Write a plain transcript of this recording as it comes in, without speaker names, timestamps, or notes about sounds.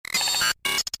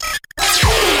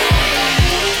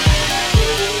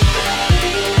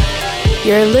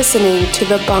You're listening to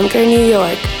The Bunker New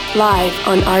York, live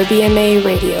on RBMA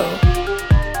Radio.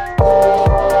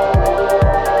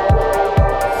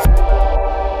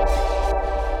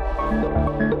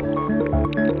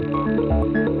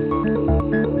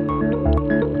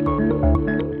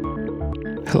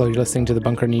 Hello, you're listening to The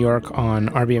Bunker New York on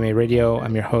RBMA Radio.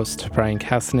 I'm your host, Bryan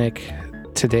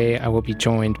Kasenic. Today I will be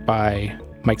joined by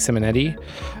Mike Simonetti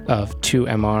of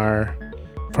 2MR,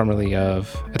 formerly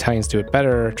of Italians Do It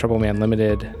Better, Troubleman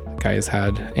Unlimited. The guy has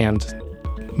had, and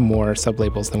more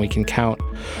sublabels than we can count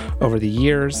over the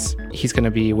years. He's going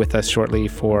to be with us shortly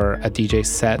for a DJ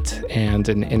set and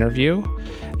an interview.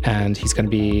 And he's going to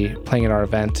be playing at our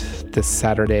event this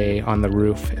Saturday on the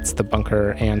roof. It's The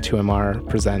Bunker and 2MR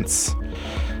presents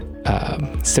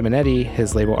Simonetti,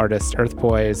 his label artist Earth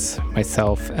Boys,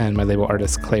 myself, and my label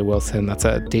artist Clay Wilson. That's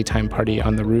a daytime party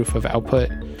on the roof of Output.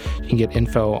 You can get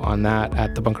info on that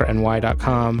at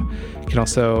thebunkerny.com. You can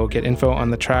also get info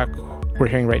on the track we're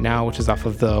hearing right now, which is off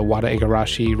of the Wada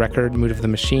Igarashi record, Mood of the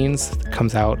Machines. It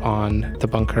comes out on The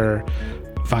Bunker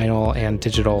vinyl and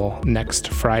digital next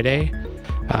Friday.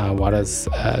 Wada's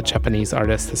a Japanese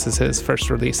artist. This is his first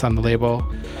release on the label.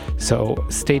 So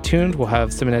stay tuned. We'll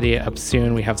have Simonetti up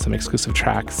soon. We have some exclusive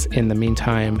tracks. In the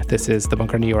meantime, this is The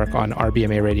Bunker New York on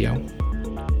RBMA Radio.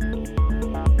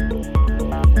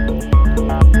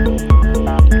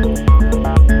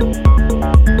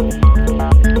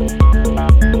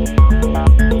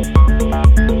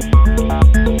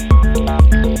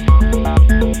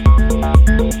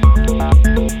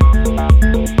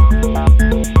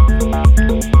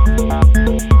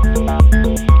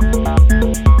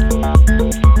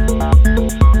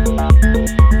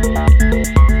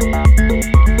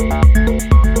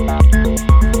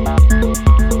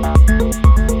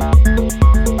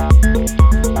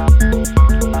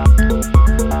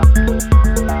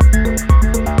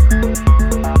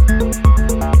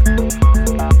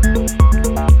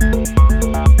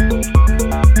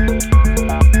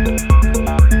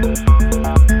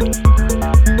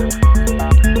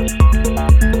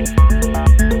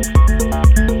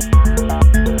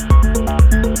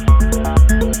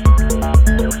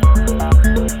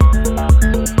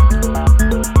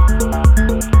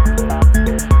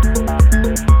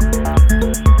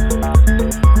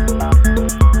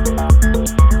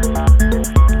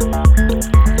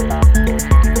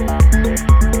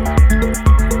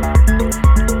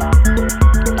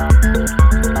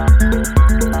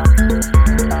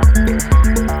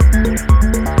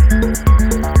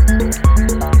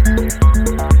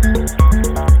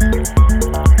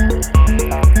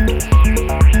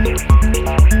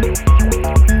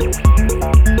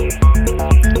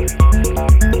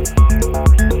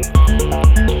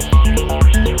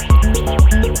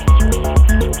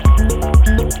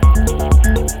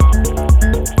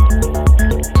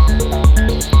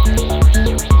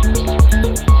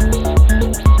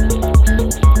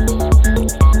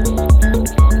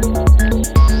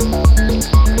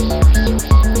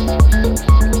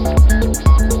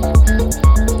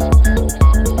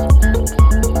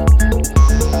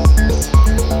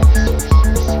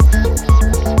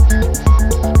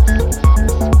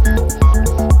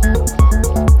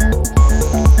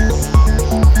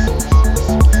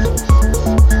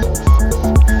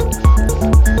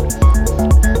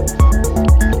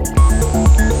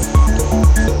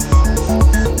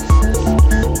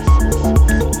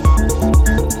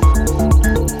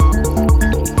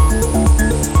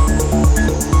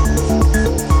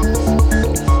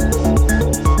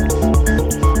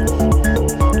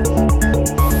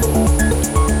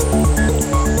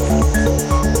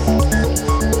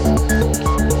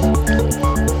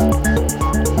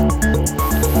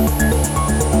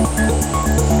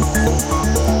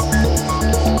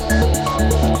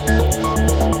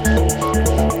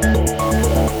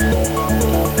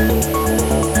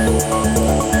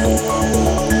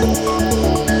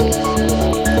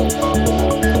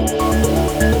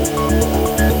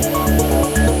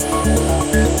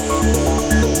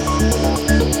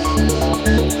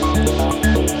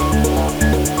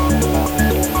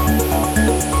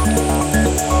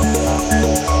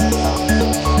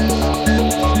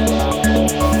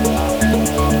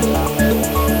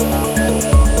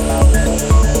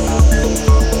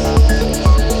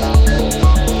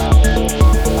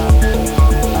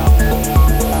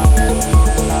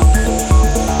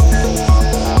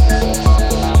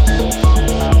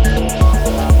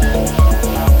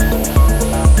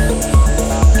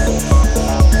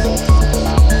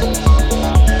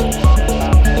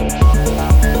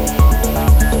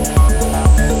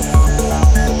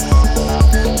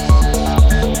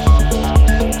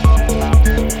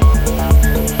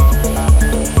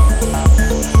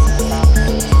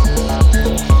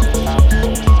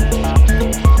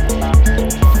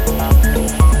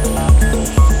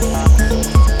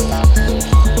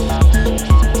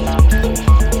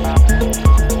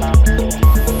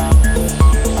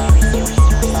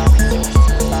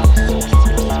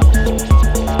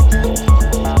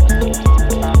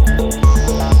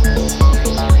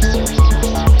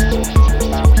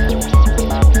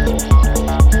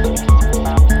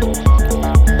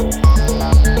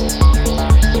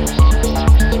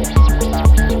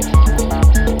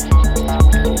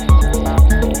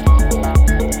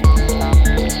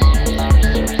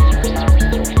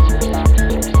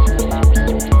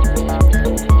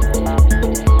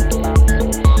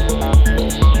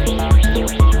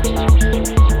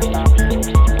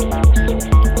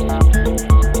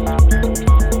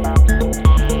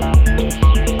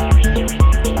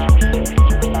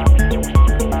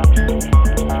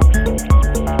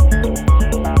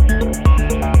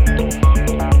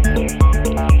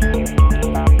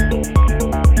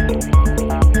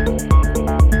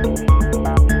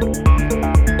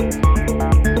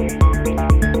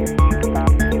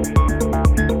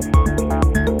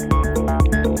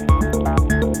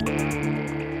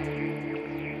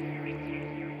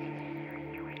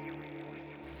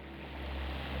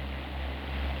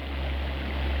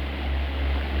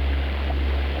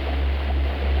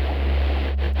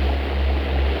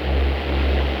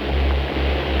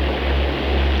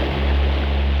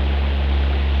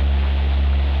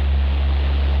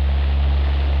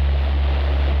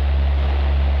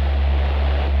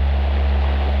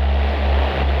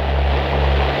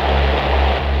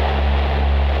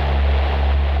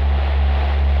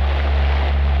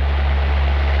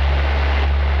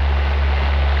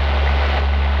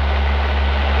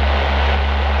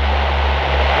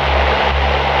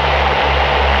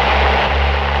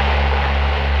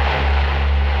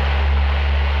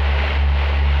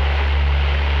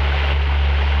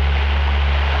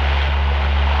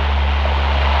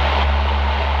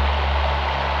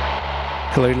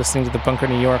 Hello, you're listening to The Bunker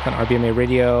New York on RBMA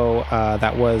Radio.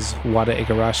 That was Wada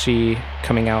Igarashi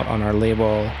coming out on our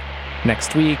label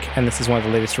next week, and this is one of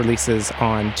the latest releases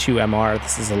on 2MR.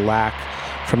 This is a lack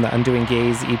from the Undoing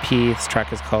Gaze EP. This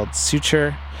track is called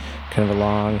Suture, kind of a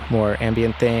long, more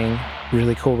ambient thing.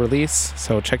 Really cool release,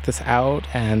 so check this out,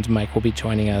 and Mike will be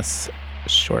joining us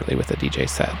shortly with a DJ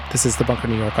set. This is The Bunker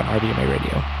New York on RBMA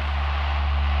Radio.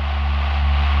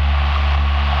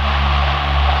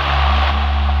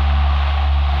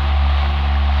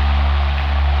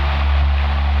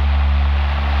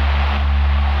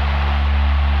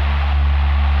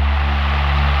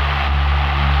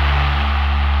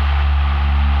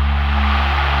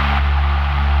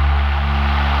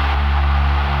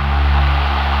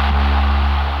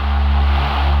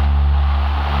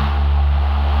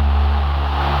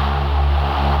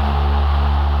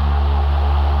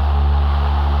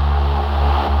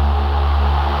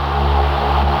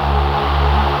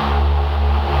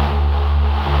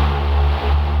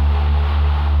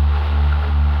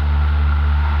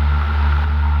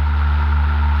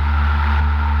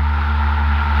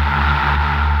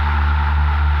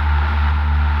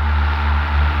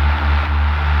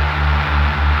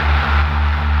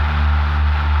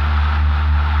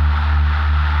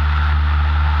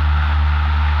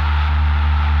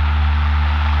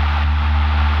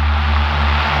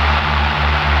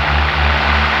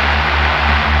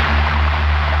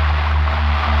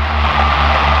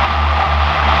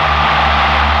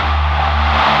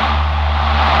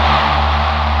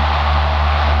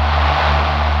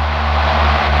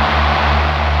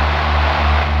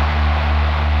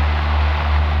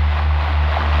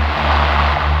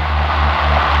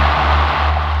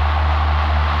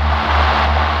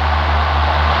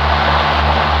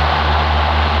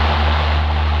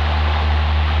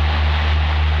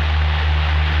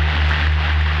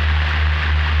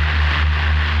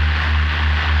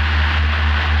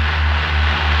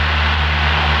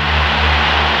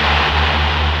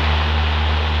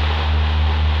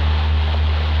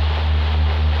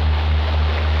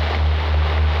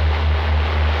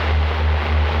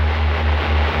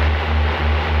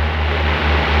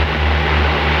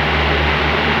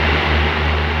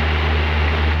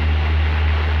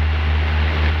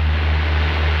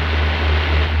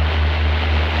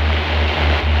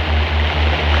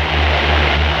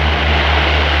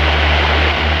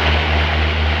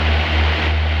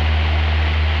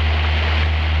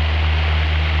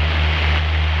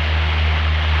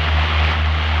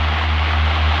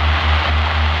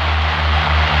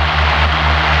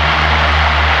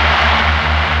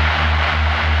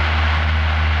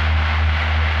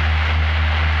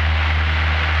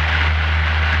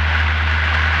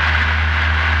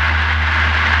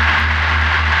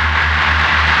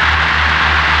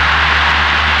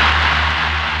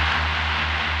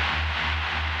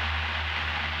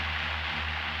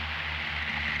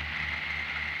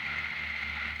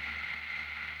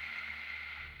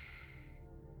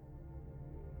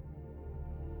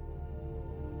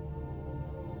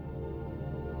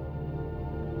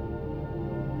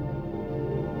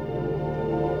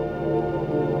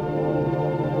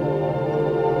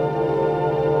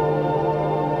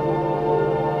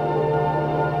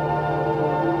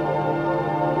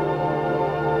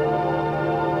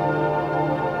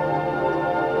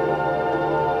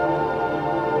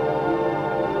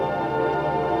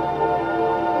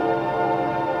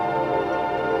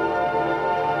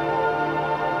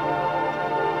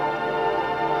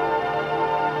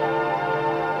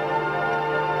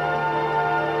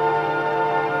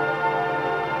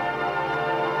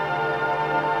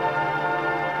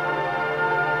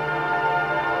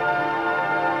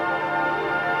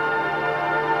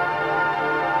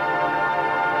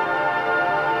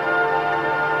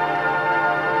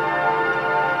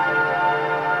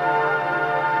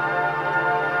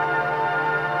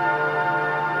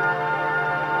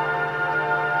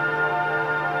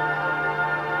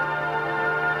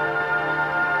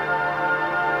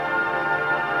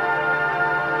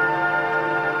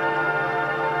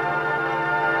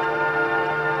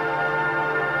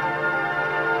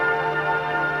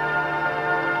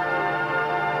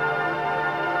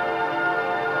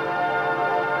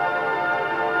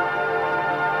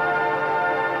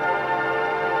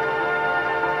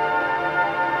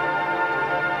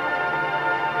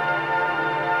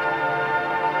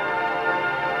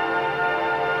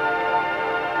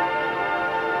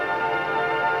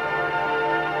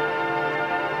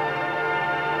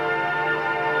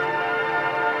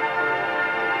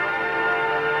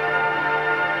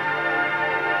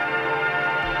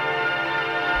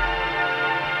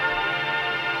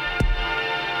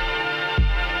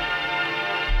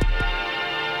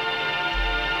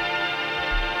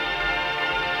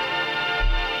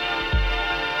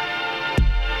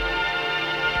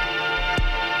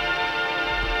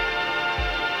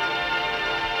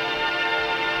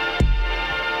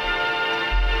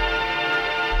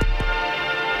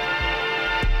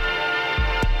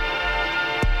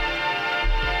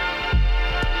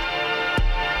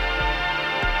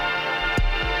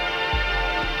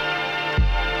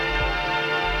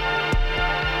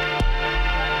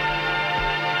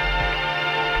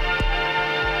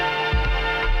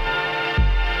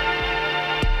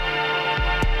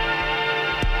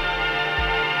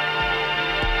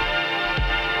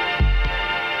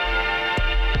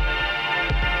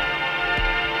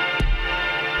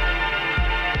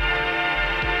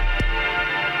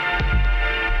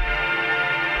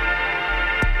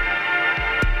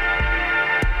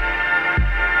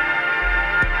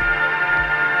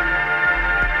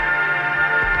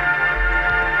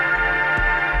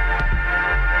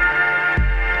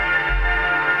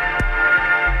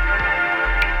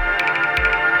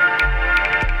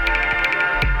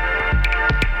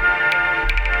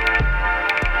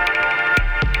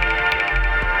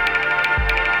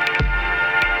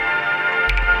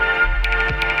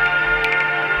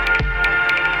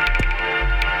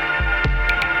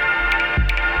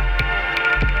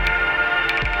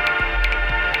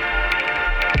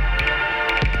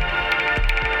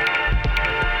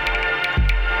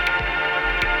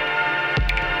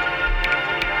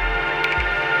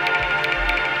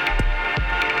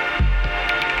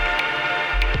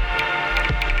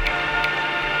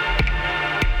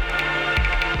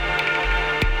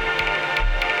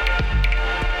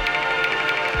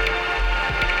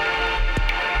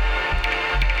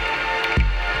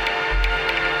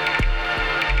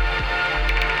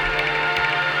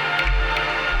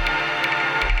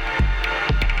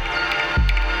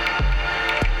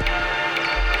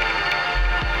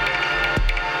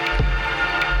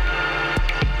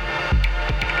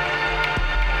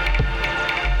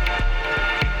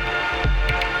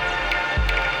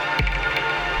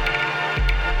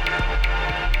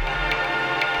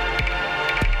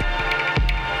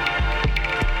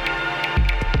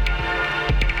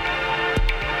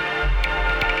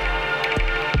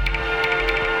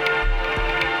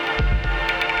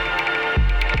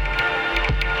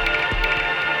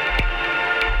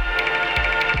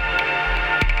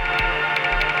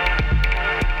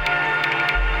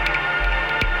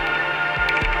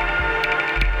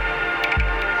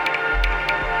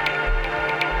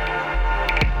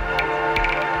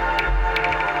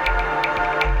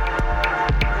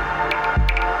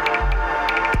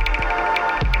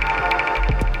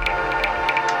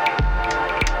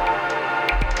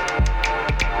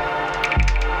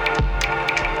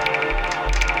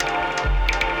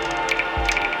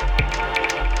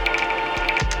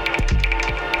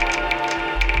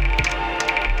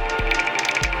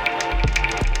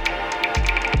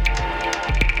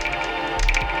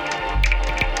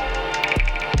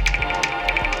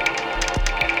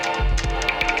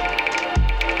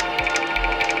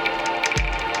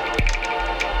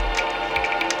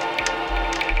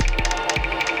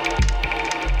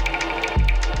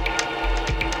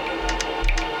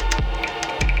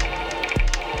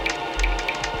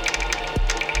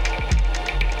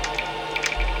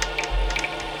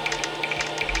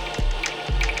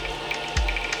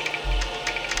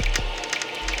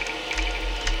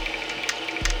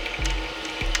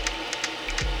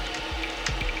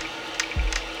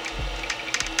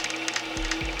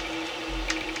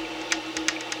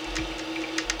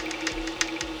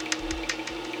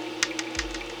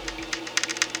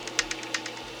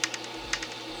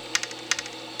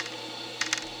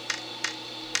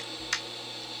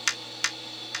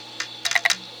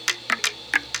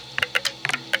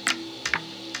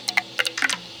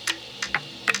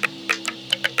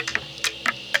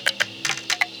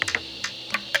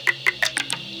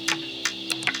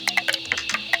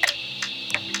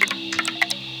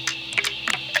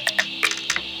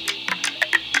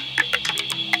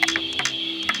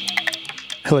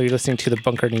 Hello, you're listening to the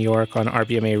Bunker New York on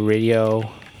RBMA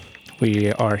Radio.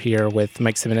 We are here with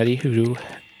Mike Simonetti, who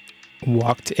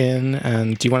walked in.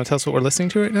 And do you want to tell us what we're listening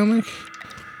to right now, Mike?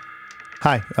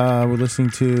 Hi, we're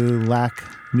listening to Lack,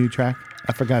 new track.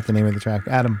 I forgot the name of the track.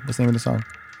 Adam, what's the name of the song?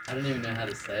 I don't even know how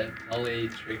to say it.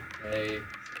 Polytrick.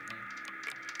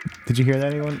 Did you hear that,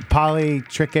 anyone?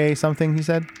 Polytrick something, he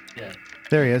said? Yeah.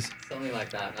 There he is. Something like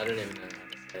that. I don't even know how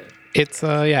to say it. It's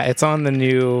it's on the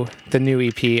new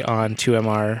EP on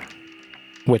 2MR,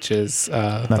 which is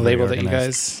a label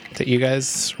that you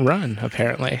guys run,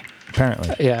 apparently.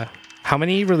 Yeah. How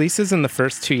many releases in the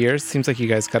first 2 years? Seems like you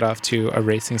guys got off to a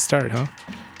racing start, huh?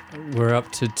 We're up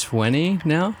to 20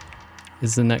 now.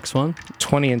 Is the next one?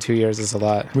 20 in 2 years is a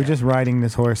lot. We're just riding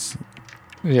this horse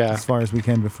as far as we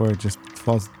can before it just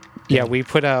falls. Yeah, we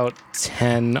put out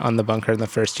 10 on the Bunker in the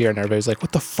first year, and everybody's like,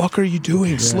 what the fuck are you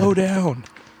doing? Yeah. Slow down.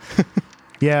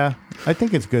 Yeah, I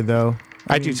think it's good, though.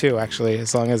 I do too, actually.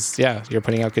 As long as, you're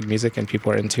putting out good music and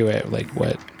people are into it, like,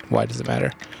 why does it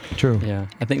matter? True. Yeah,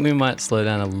 I think we might slow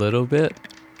down a little bit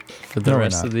for the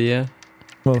rest of the year.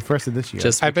 Well, the first of this year.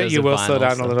 I bet you will slow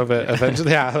down a little bit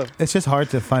eventually. Yeah. It's just hard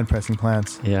to find pressing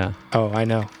plants. Yeah. Oh, I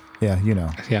know. Yeah, you know.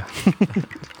 Yeah.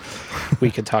 We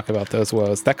could talk about those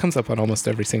woes. That comes up on almost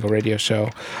every single radio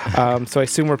show. So I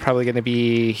assume we're probably going to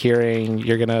be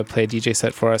you're going to play a DJ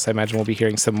set for us. I imagine we'll be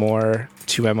hearing some more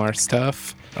 2MR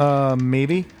stuff.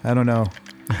 Maybe. I don't know.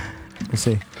 We'll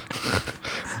see.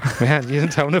 Man, you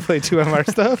didn't tell him to play 2MR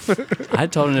stuff? I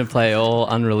told him to play all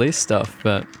unreleased stuff,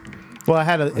 but... Well, I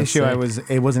had an issue. I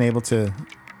wasn't able to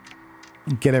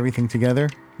get everything together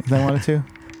as I wanted to.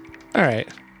 All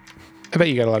right. I bet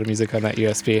you got a lot of music on that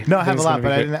USB. No, I have a lot,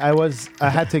 but I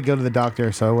had to go to the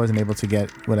doctor, so I wasn't able to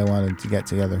get what I wanted to get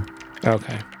together.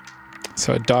 Okay.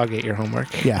 So a dog ate your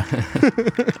homework. Yeah.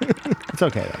 It's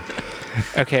okay,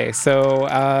 though. Okay, so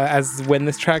when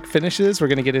this track finishes, we're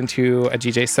going to get into a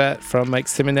DJ set from Mike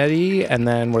Simonetti, and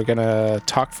then we're going to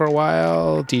talk for a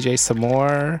while, DJ some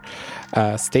more.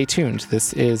 Stay tuned.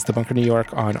 This is The Bunker New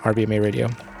York on RBMA Radio.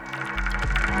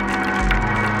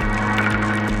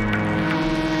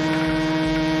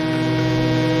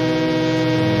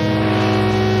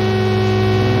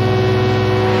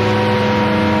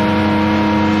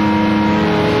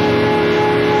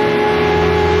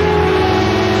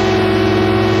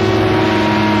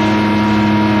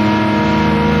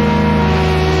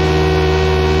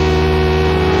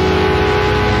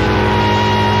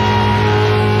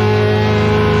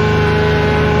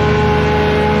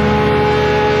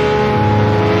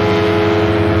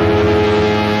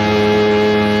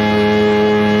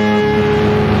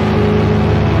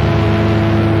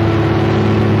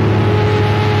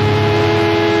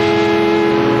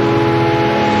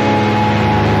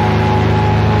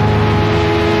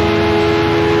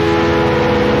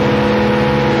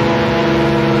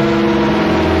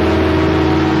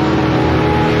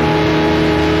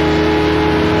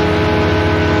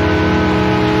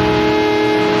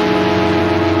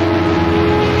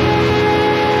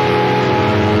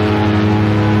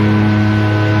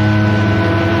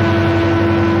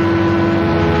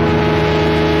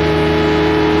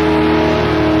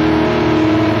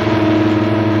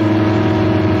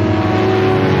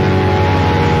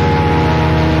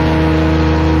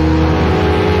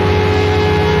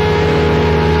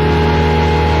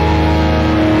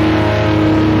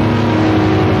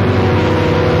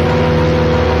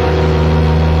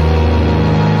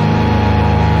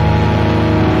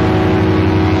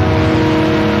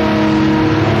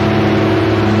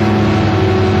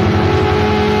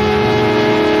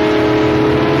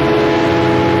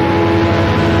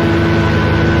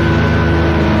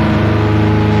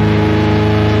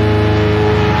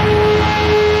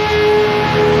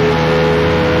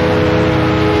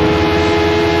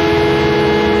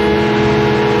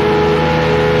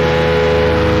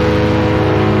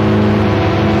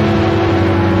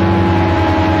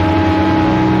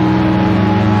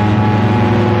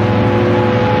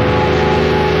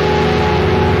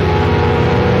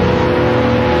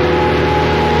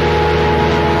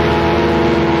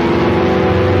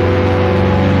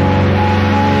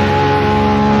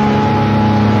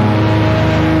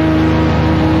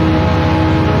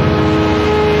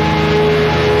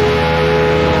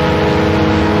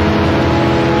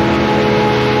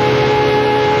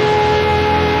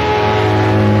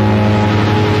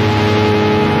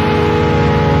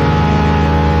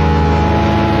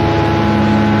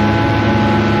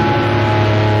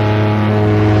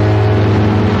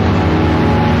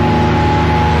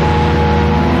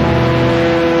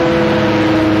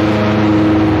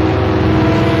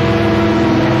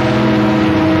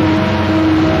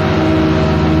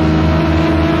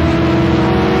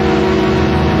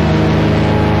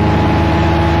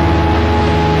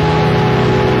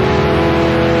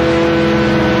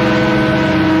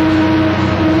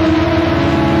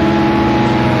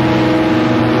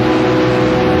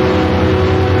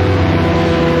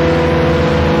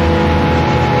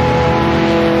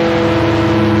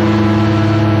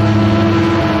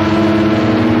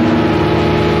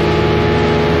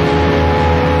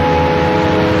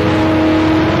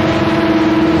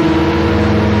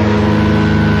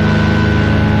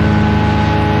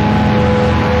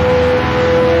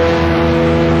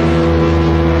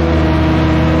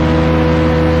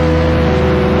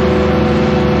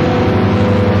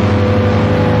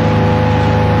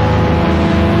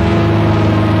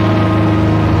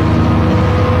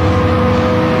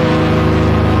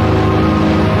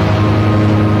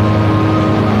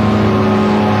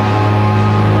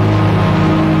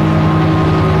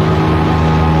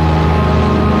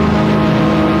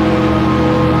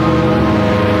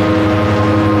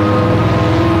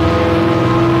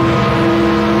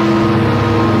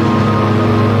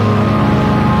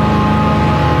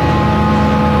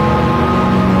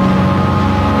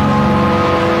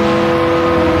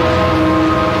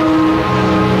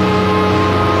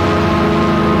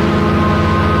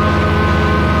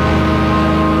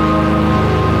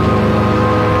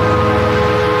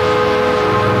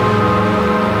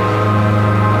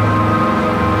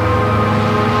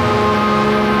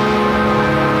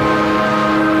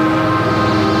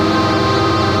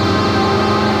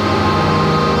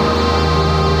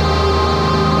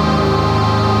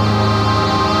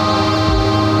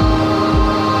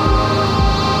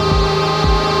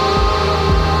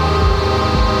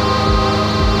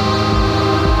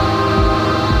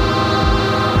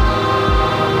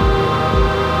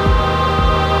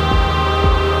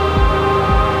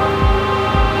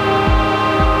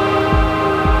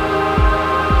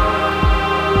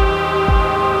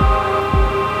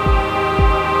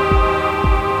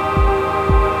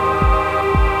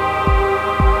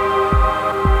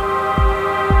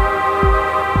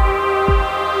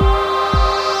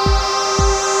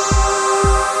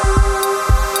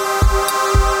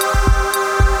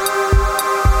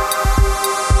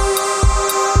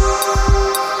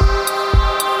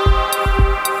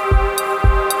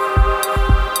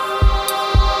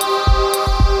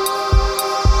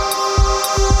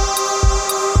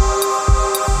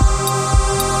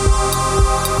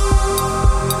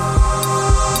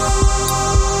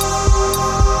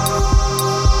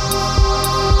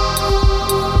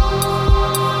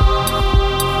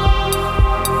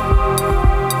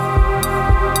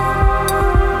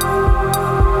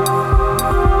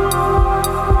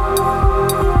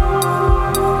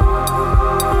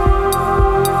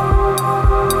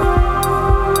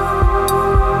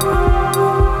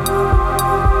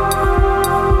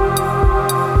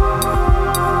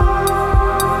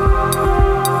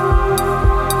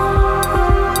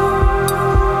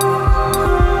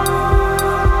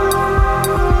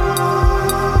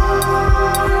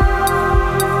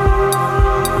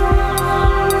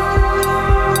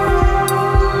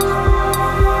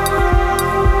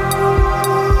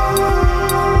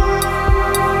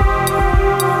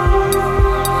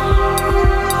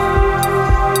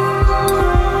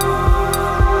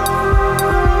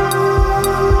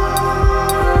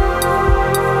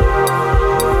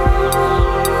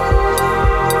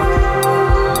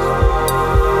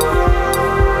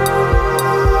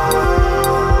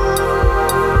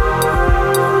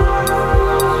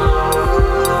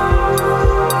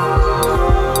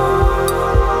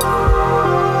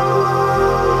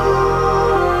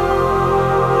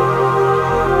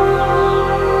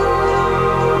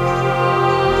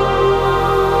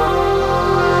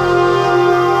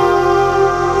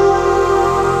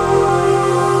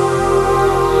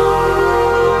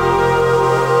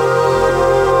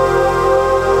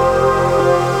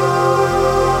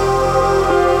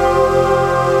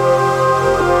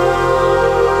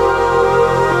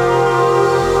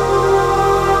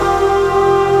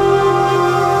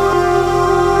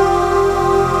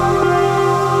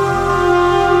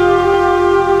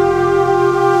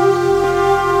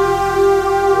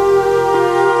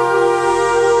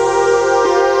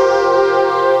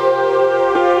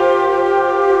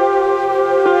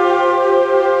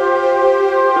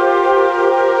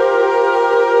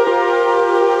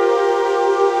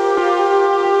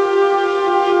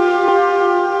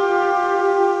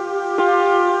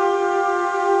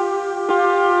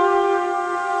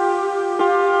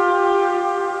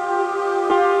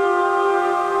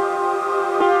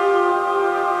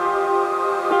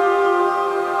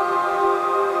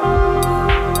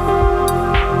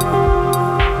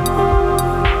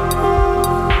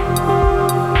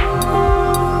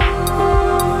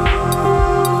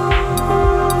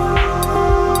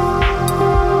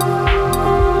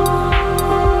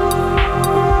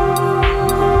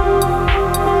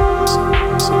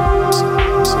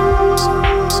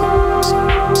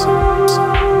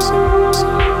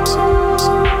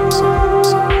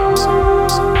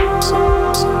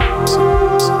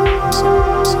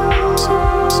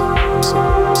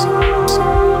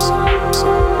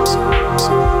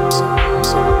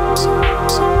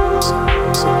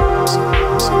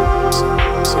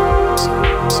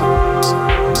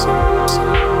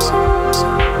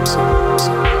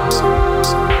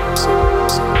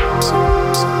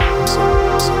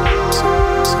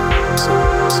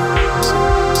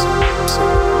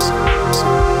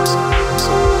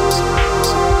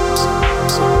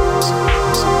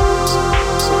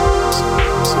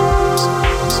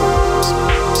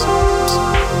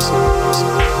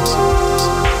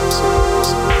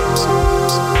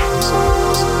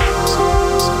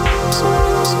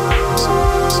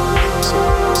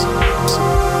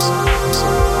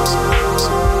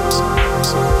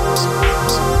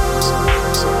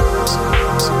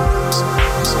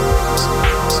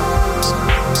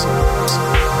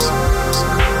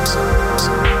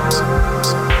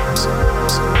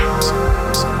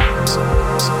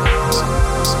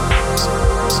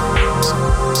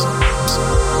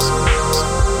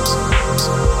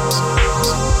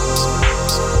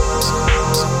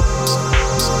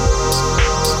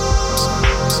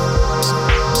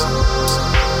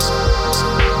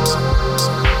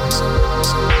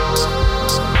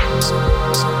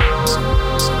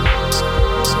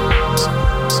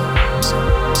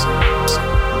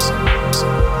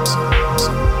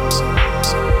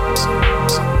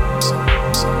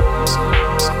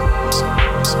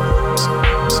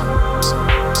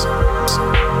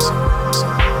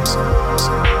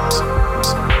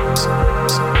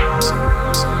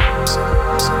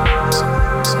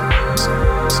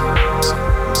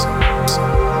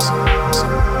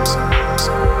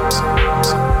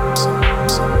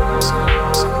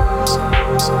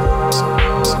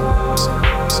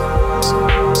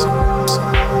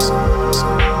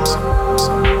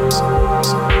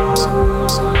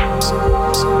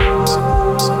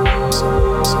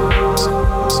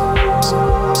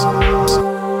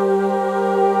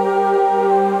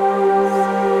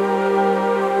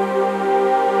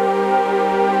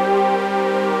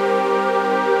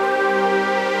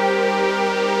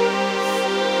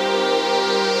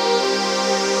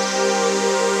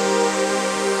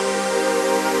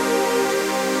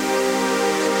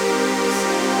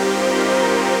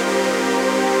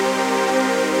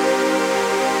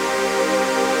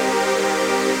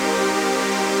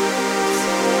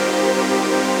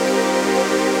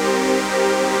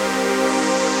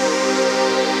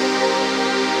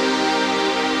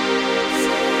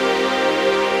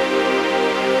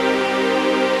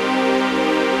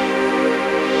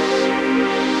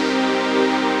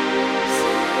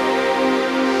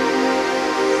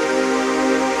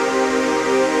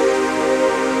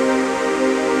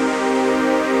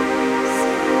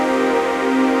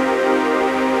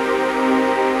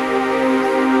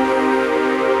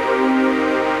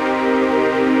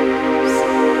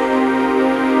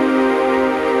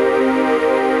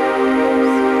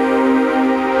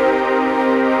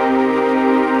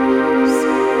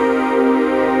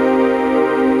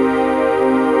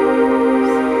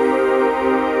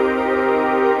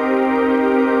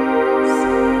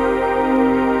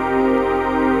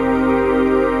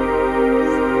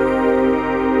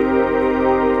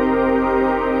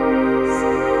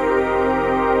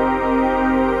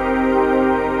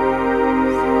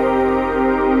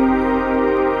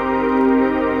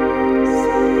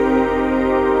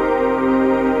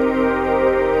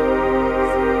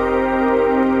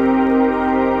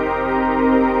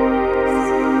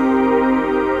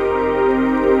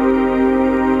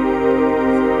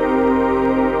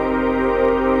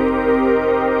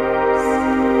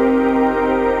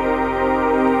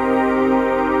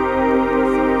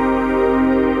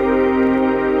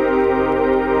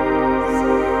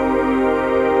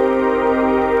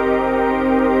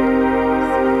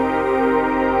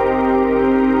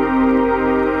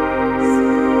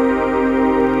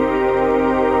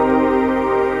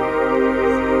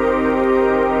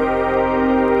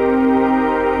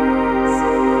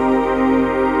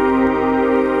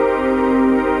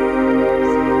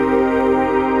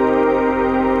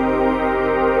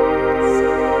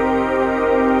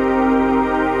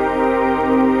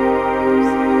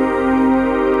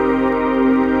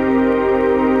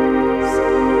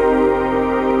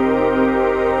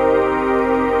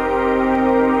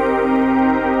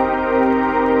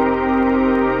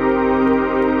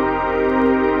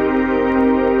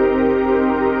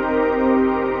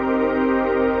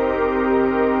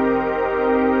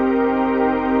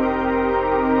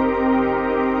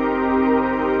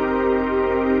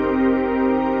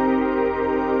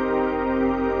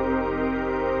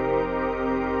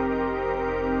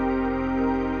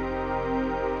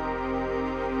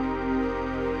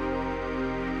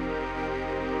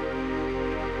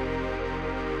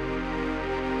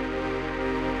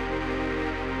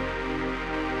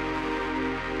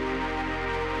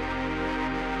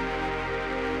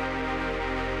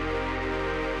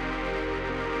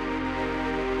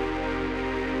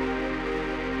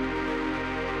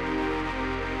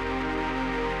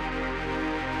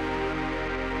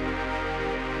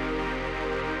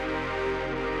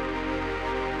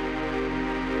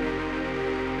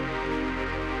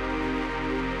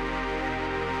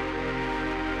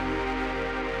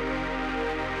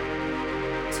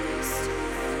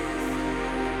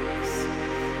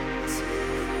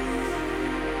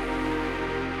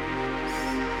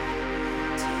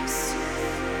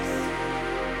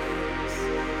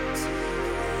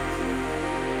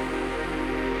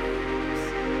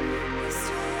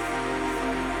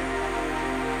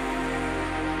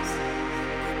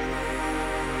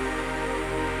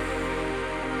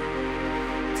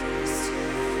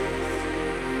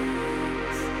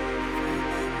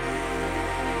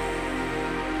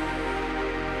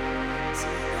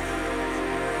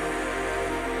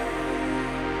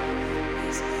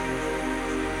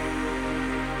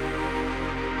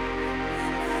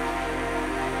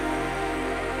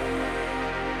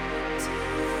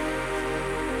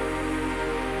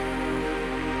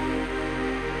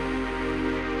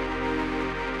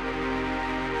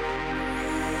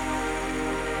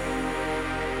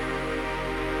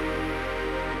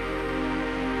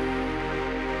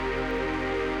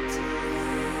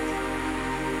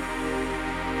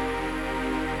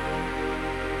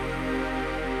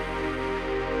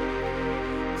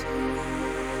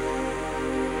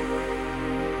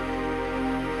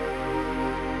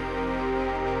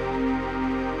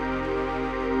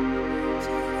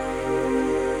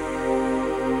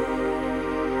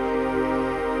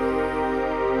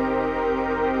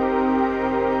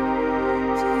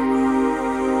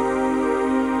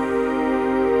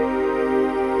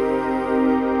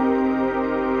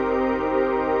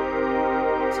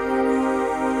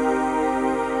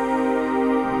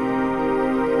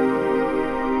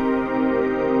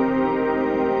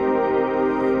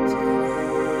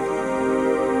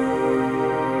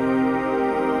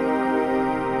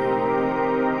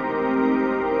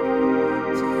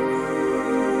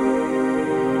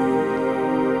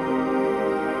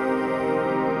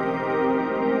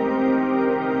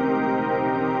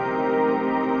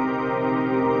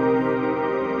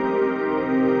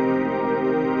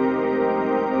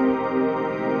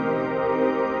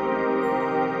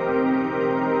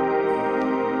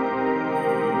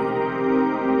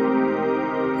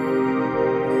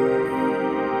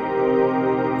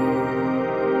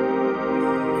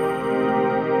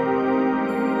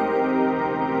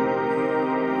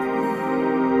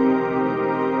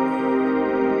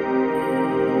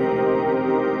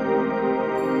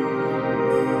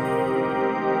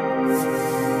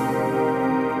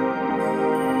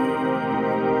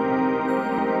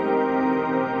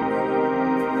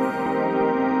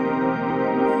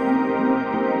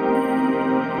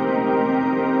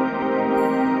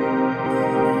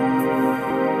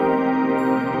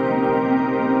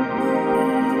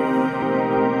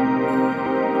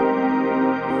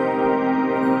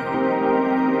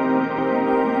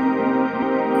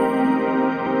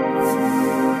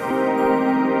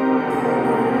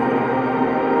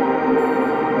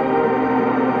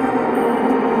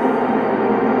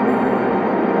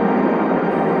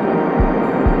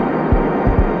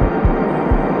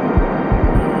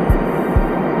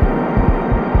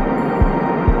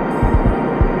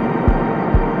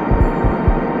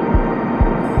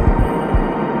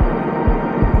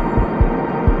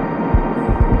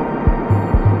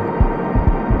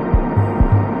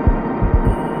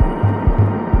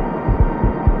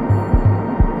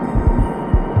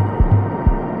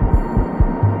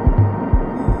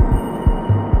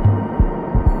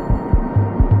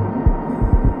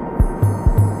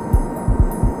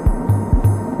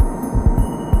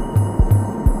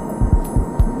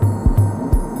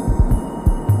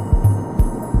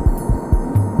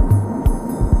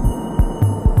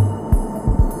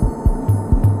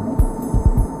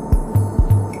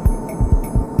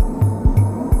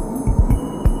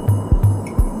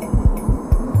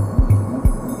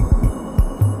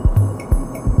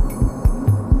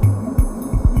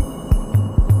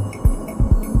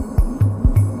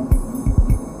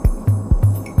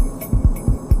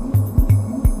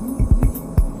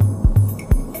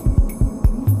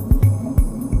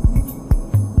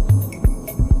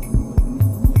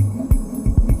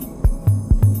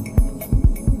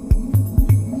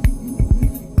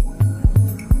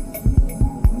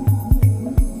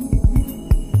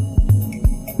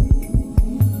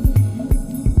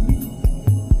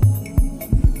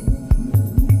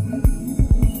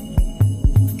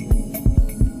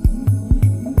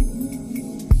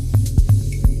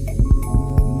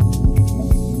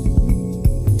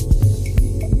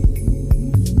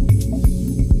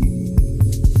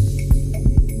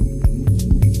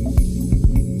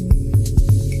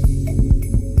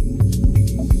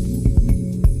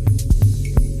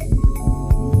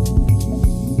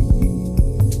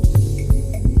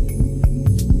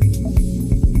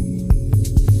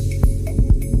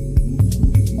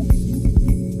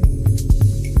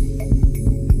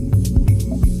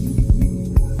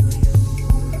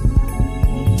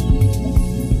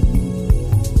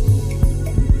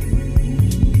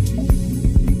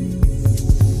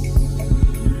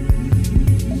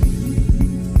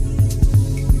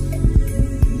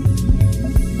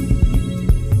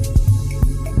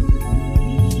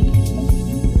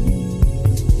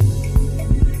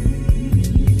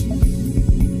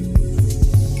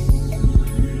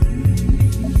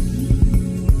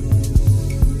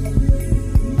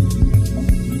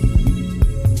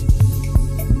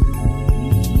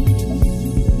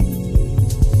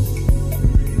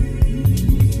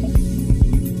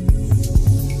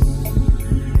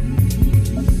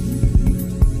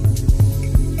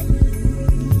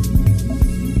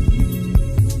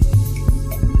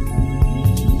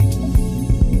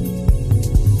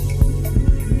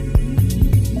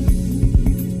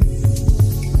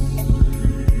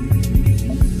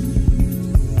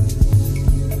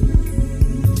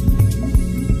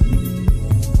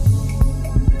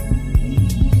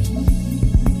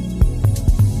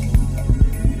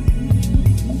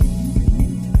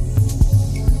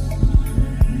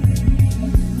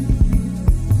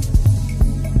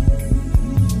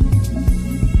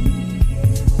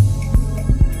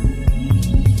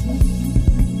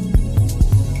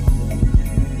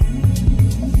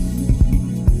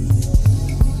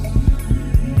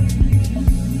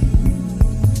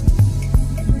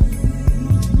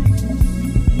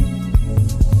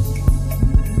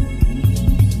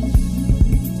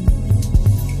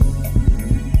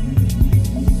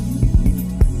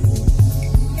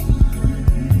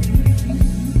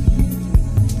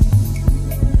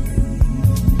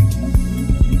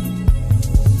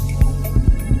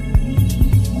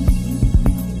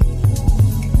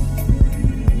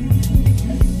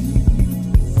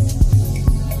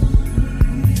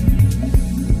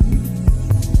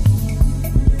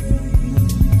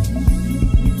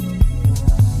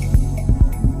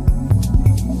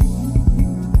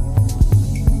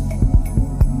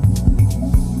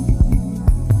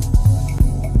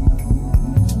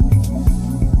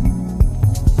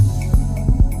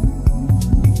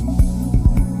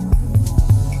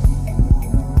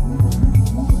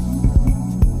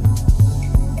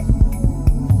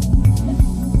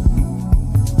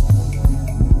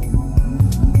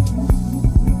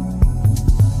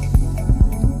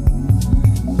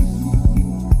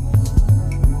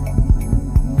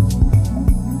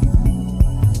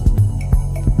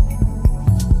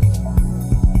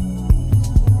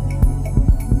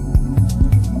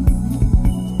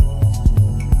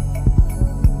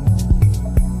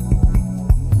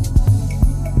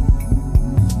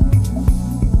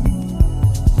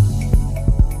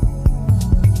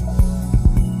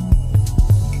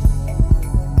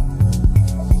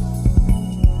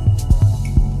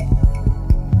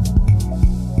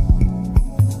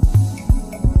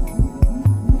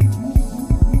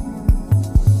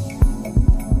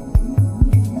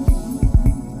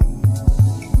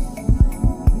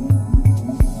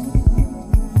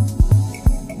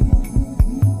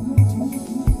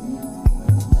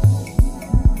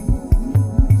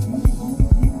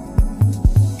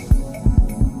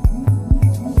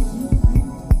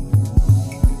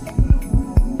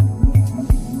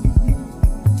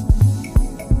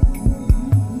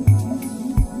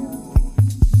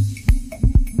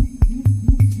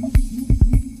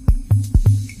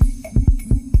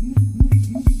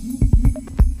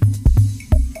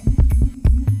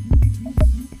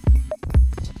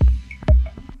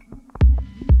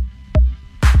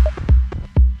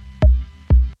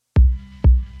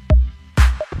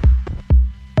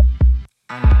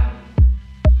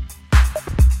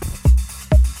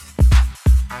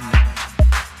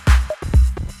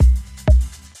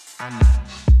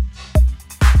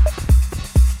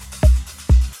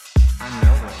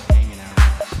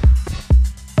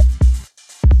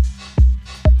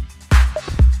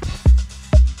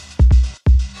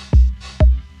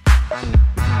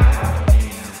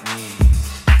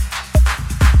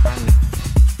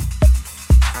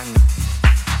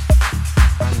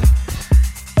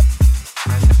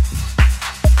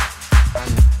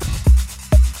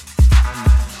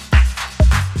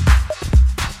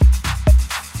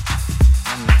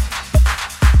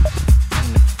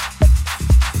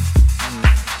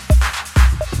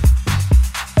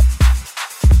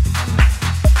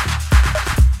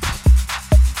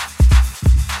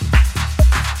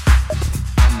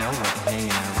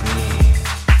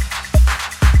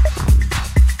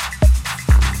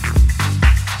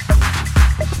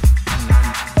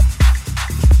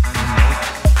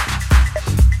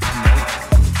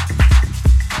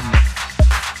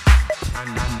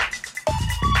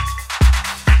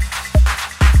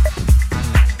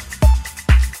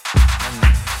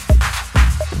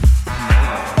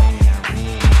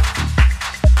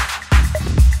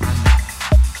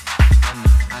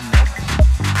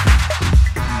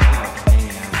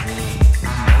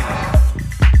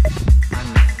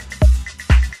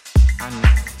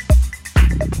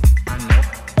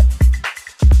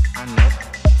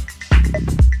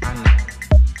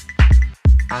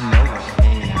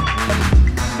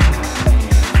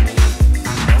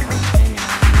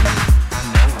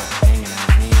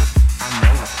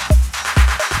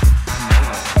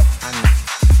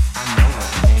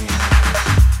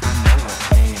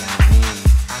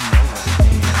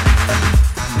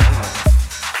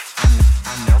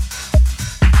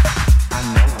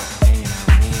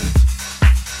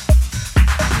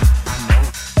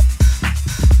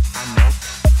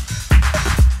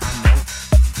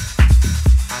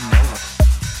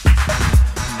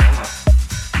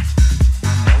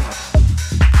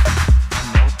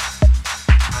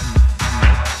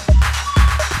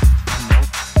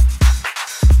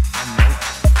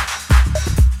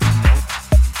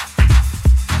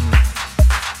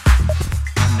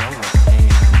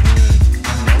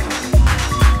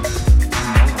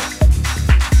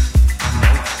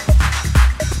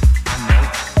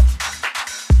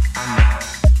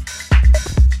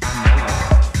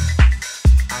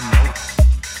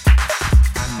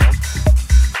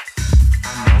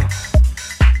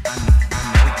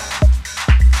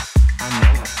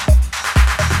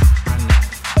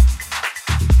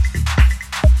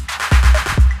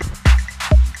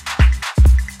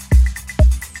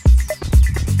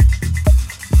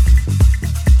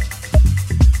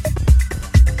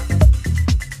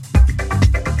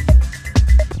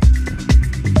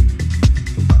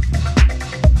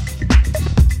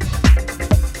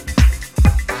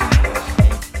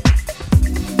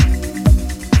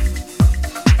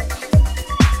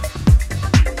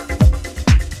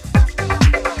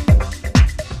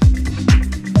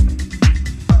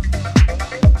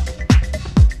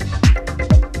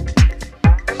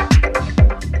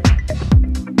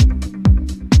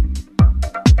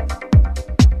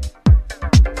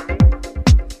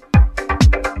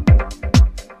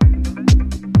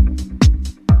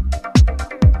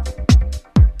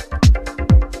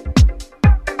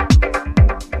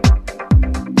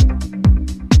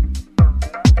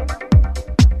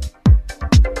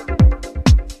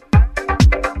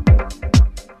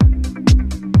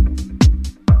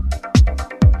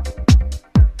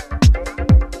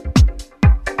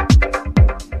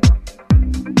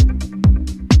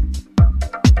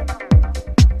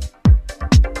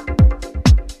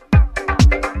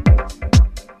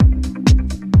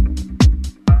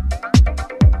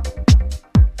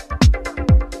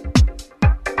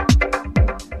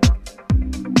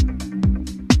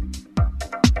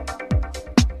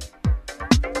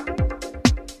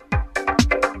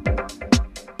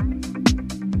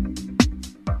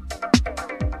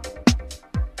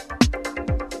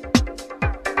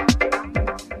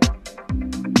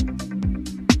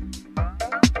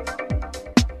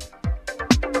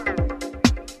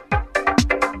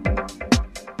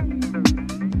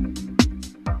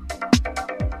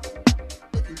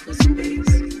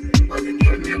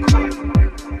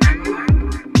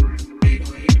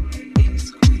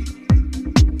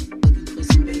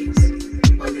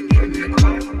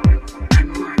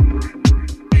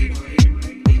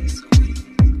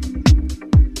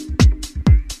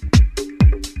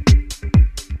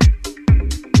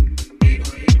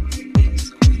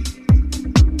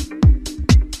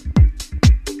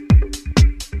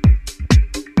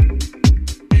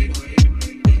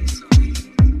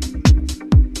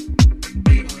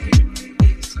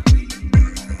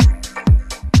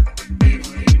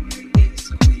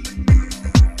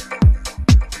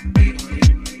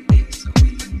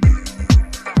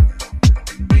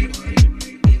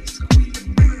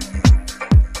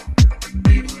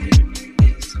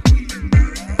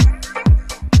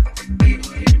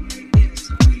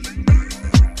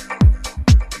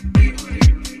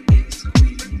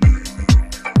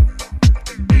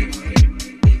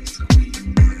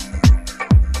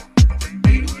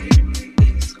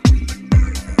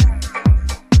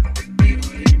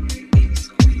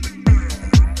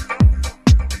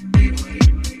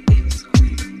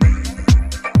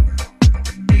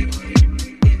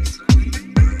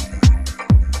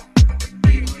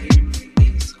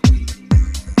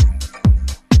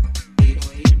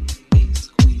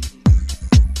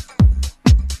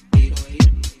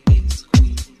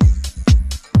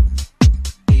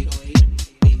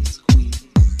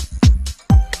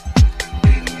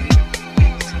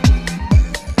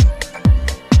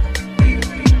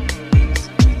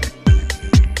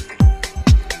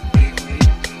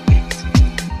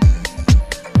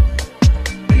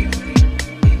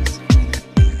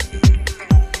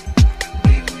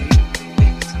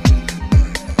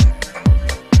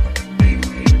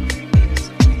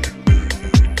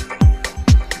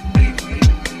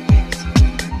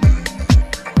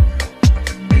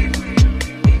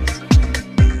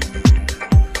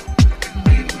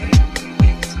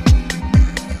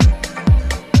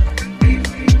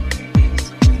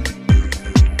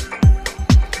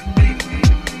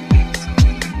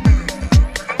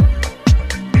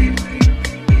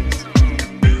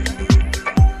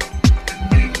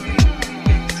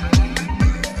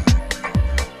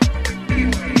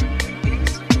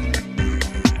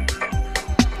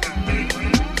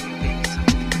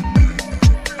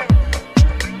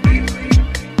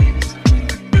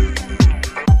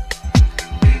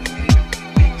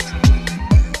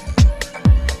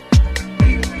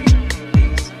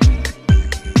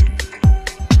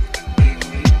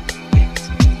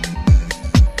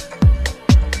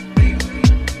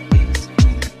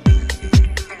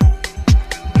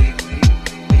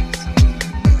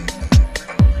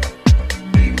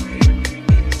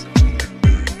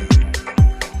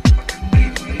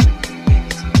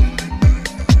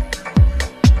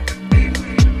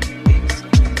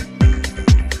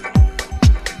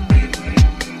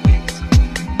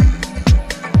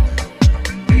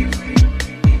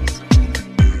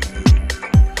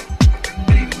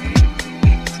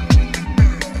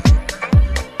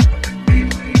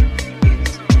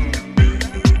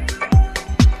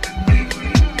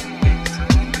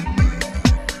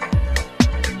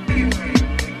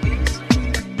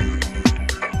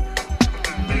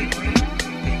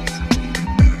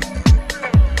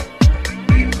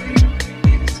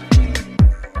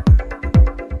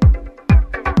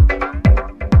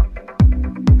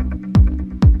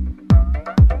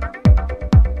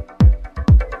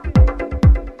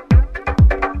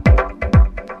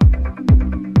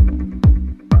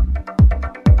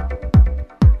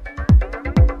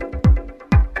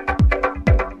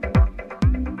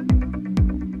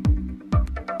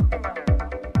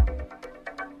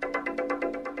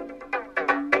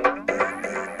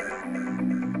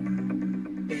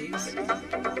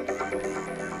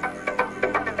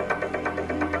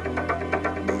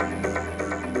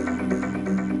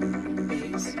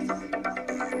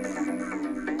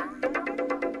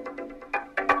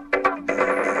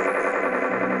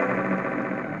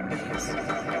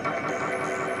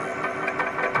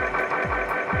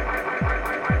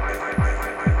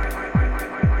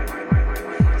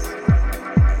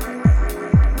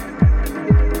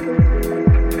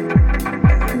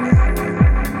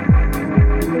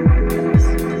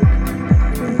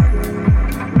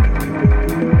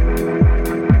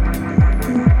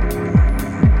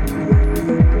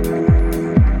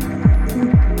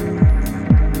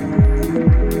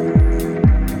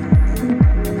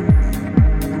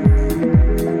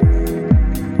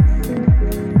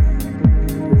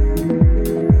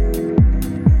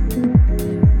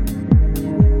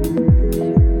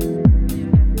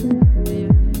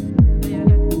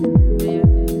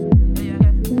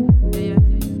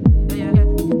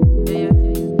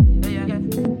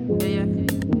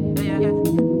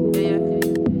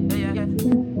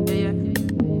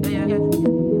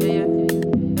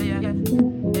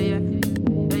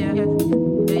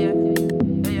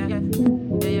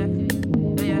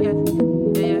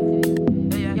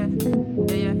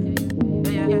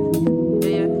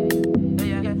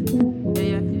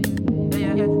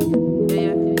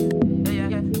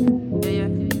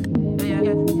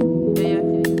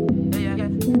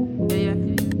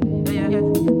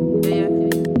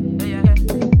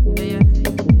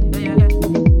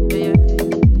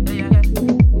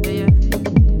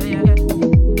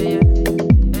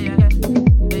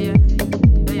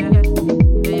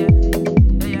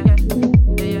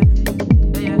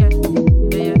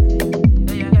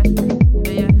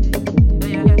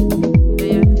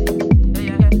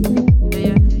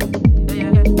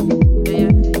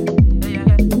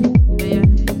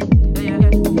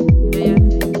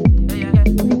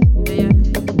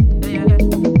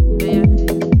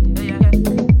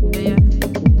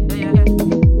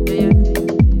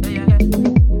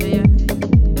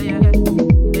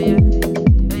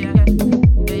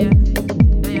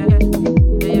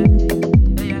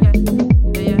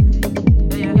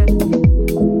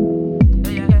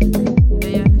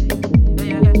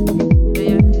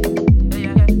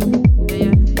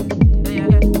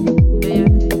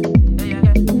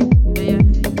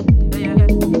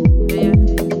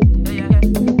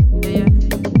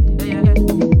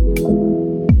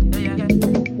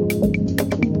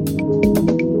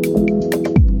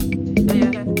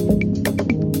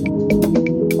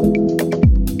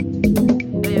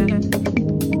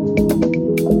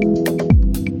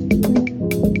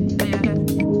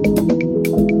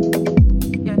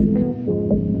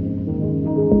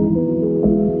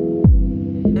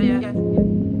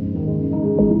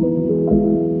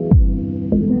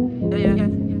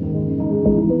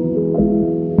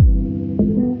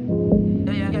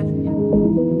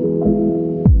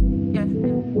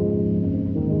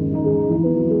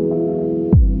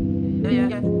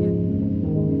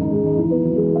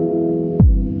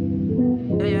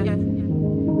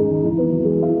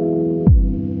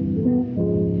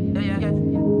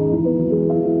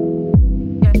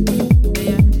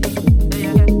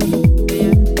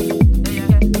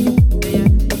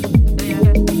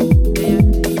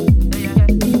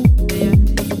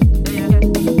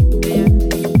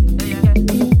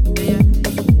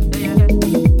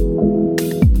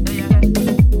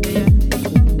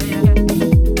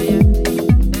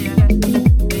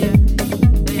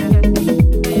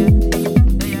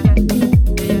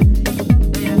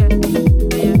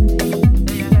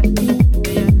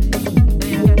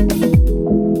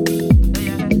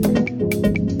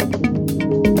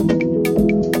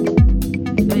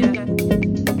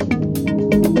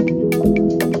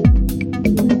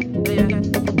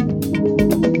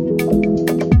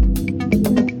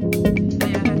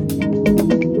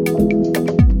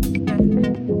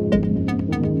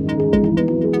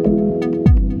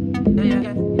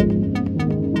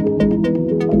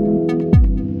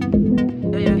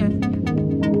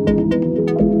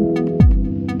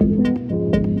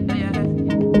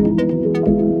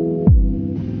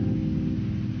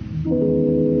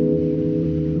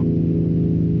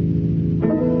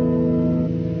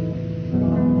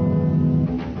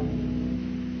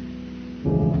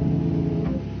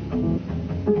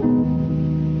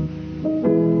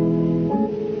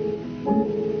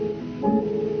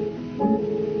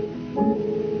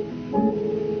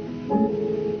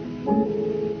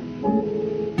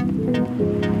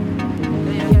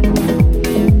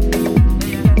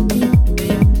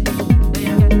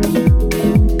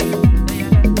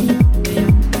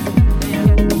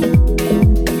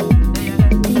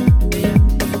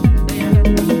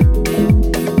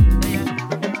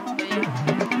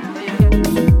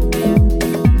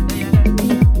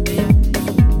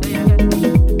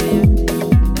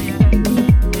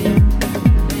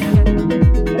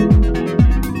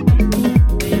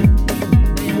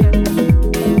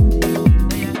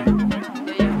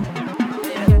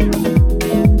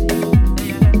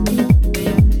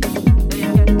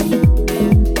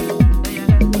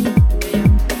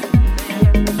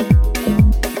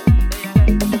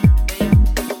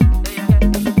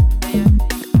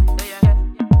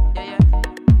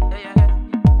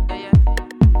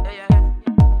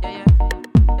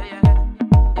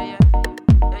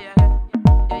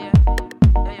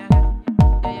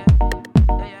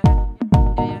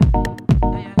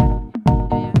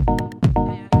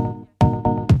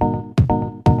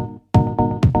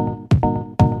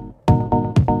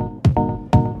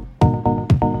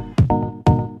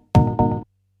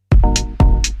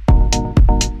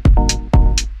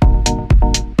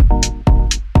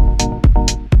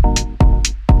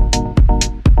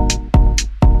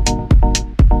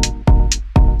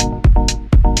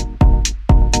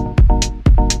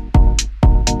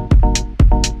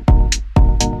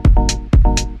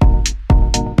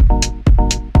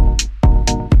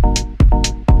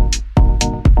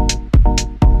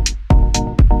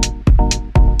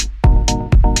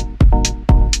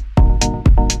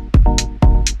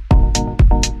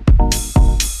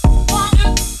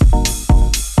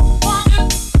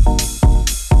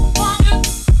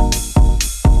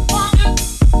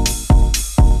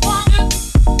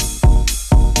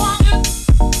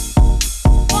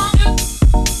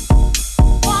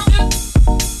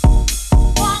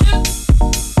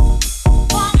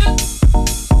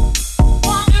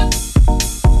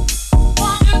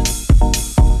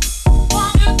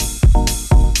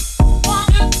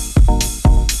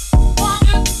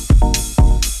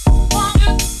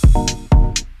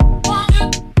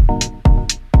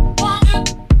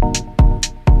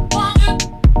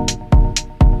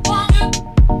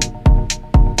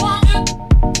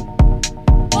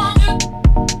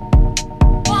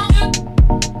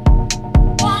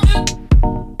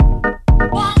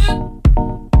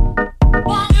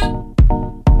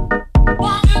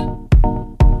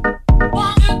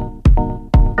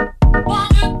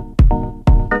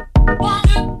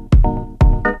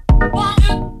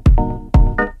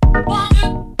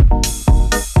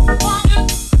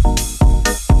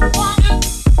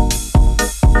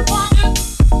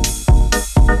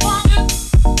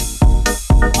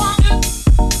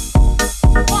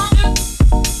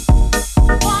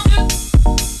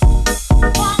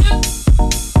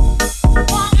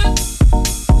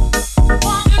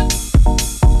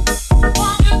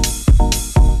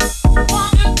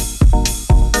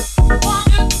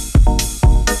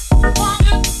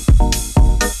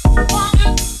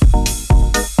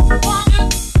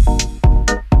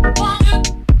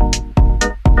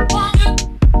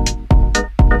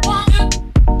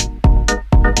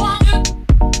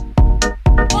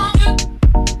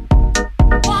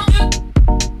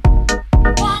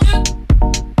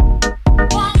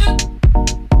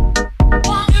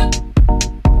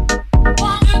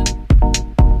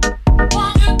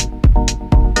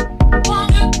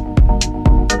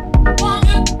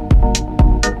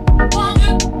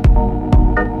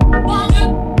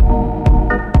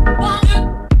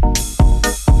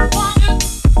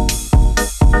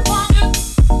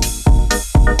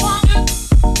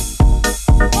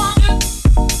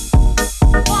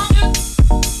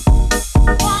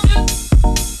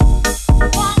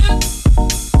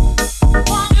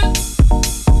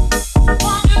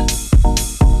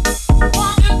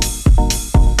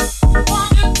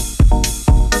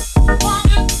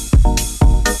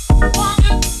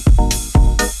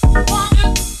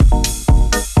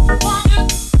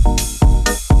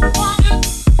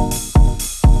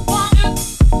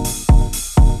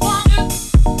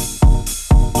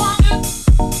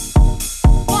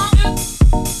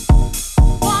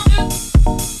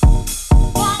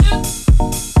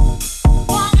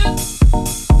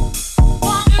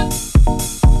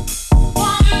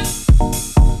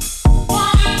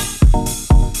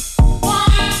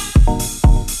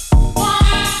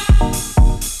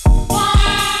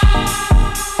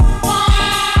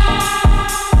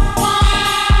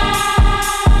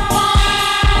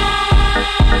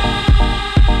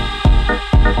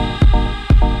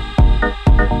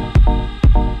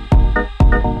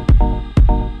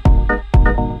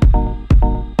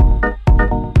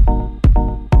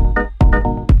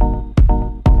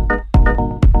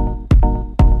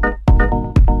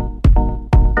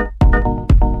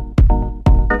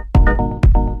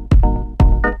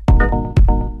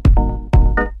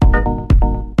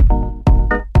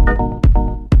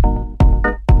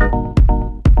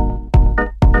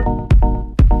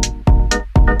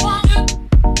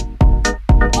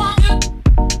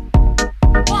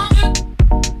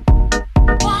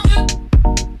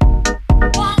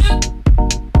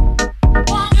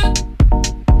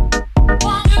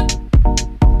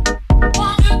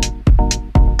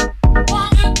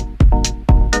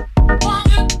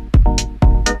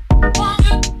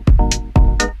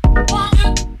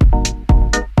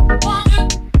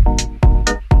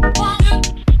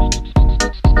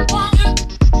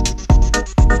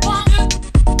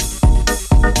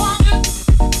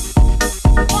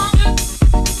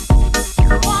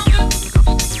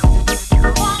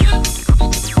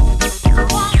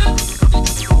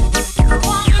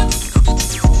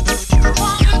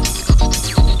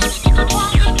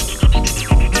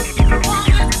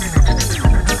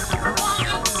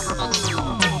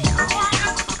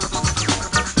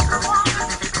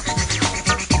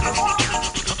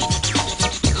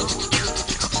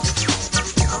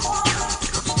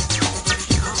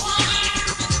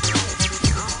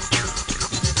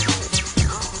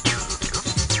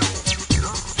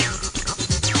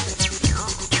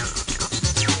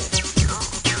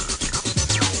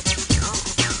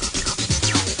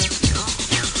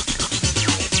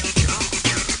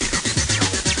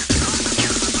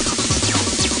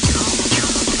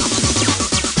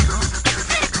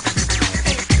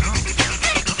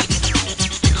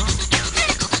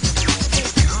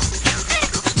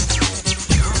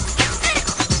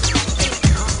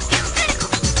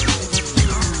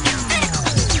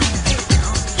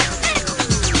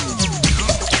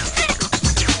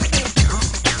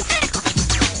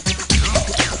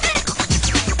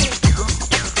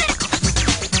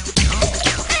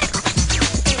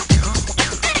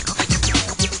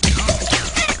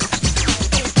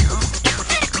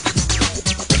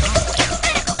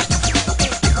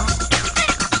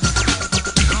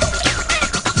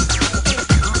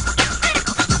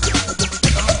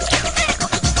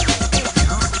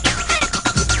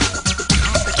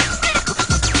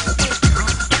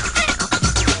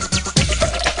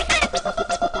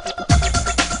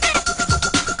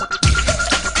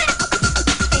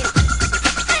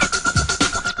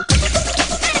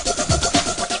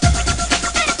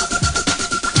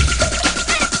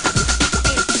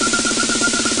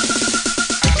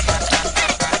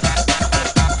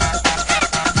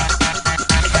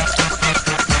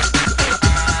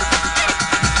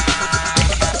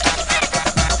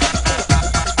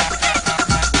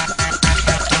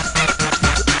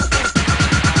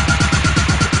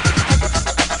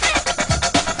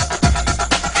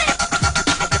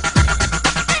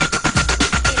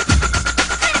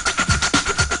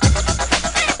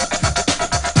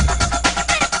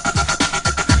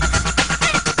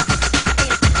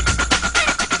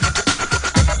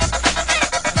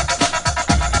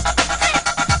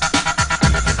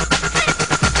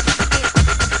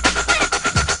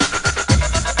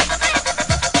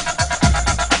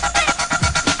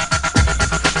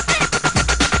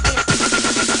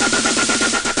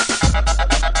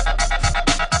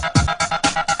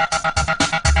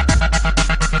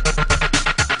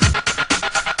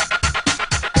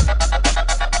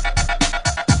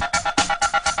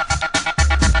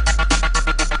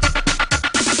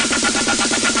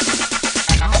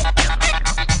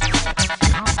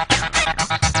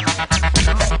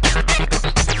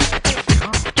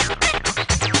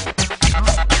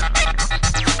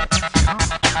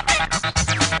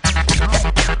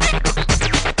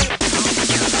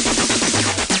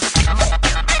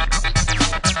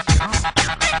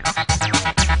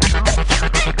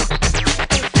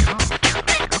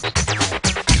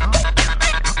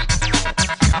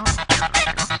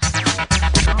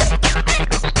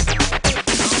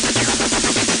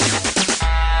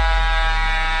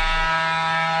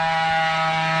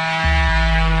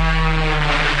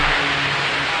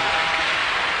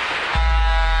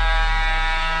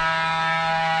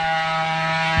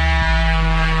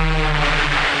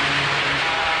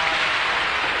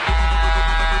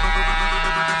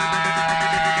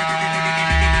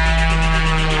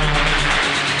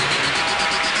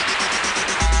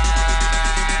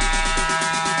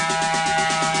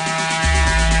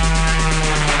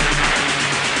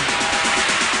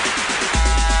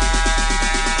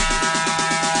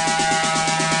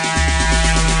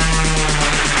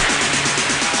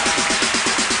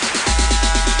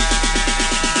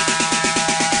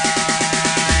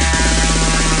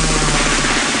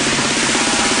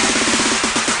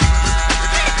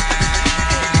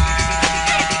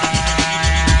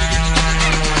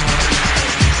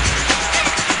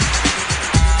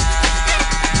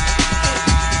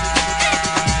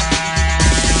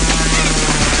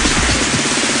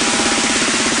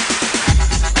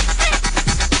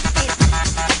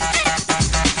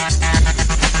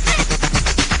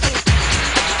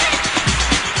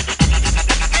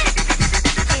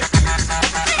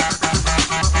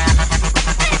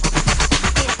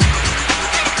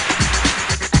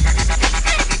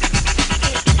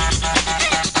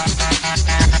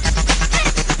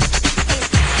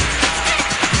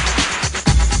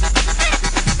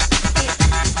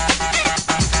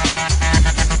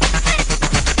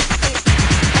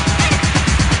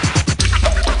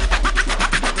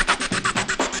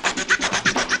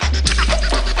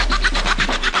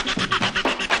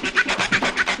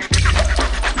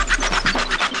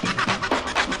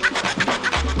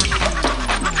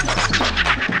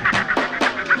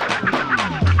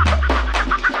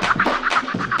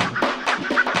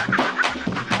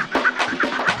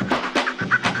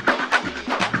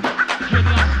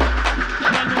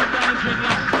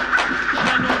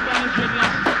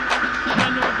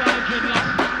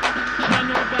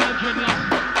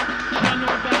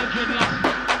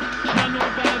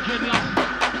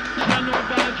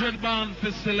 word bound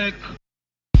for select.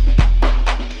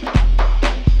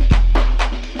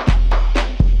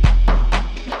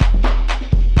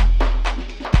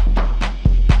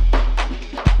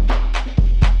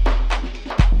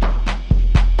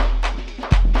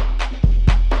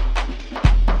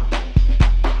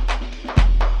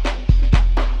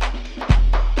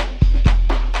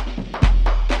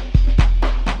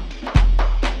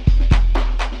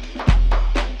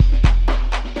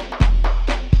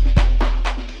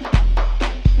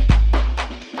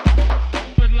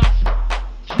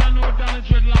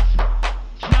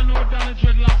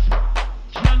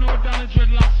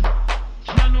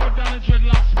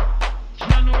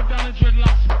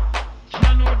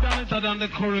 The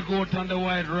curry goat and the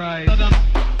white rice.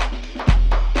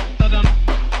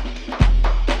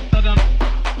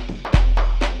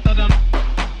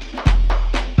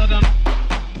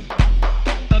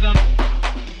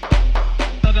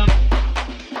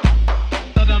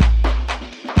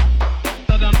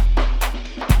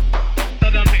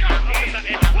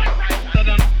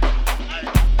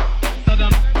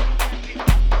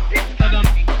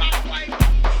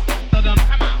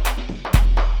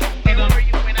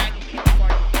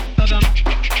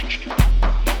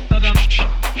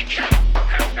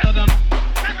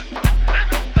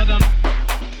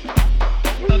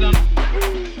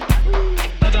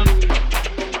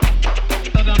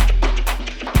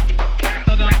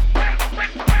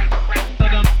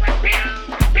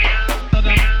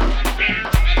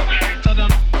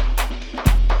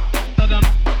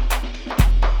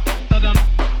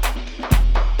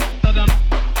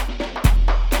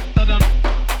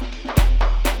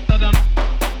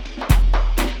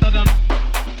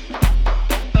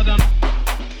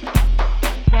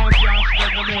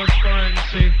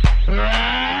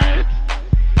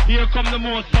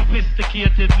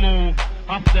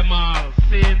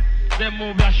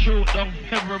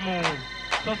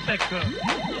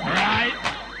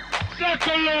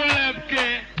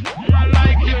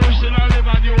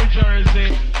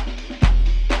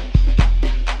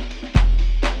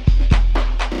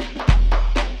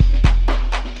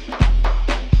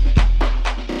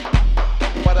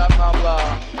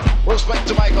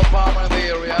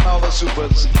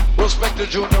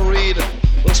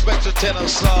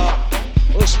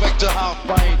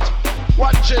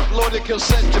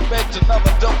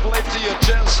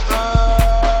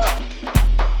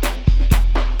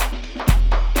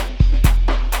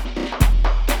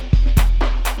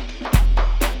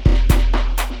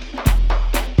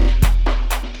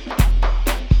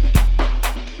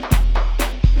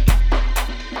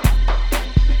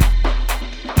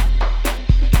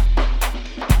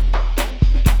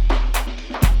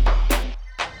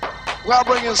 I'll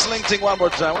bring in Sling Ting one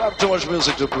more time. We have too much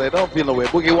music to play. Don't feel no way.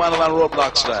 Boogie Wonderland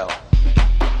Roadblock style.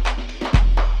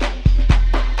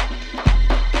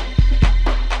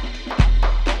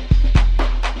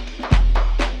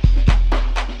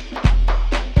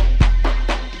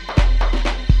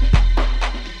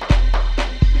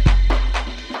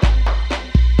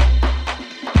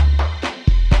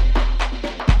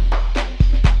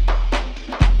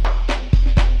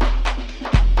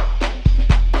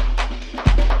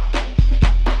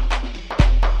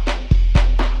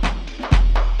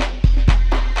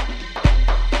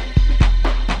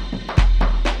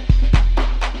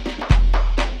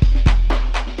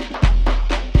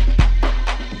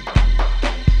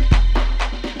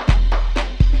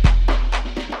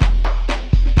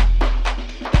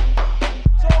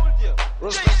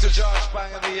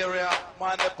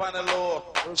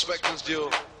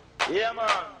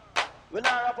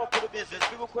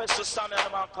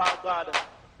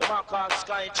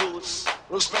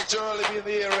 Respect to early be in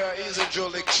the area, easy Joe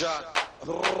lick shot.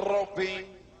 Robin.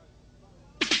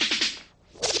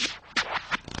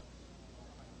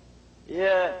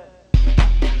 Yeah.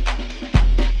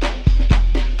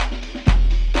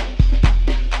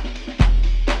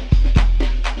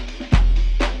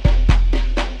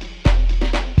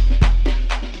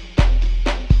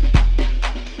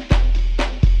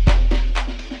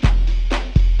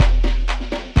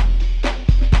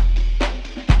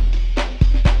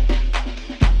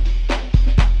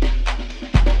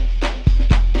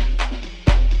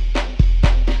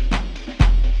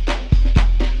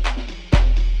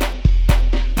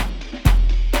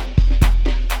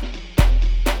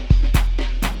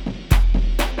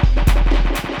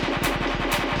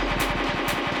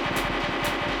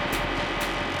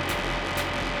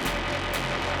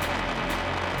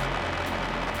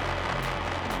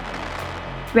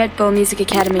 Red Bull Music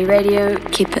Academy Radio,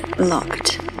 keep it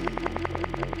locked.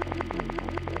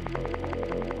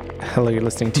 Hello, you're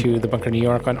listening to The Bunker New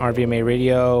York on RBMA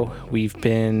Radio. We've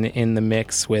been in the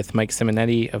mix with Mike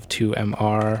Simonetti of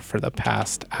 2MR for the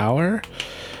past hour.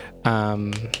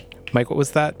 Mike, what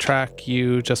was that track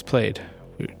you just played?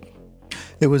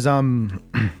 It was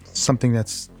something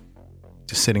that's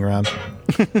just sitting around.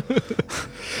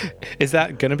 Is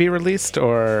that going to be released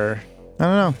or? I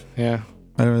don't know. Yeah.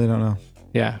 I really don't know.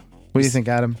 Yeah. What do you think,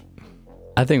 Adam?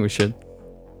 I think we should.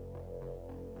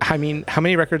 I mean, how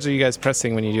many records are you guys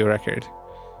pressing when you do a record?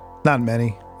 Not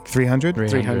many. 300?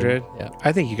 300? Yeah.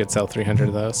 I think you could sell 300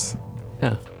 of those.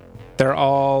 Yeah. They're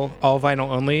all vinyl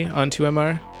only on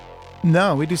 2MR?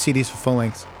 No, we do CDs for full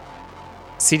lengths.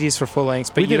 CDs for full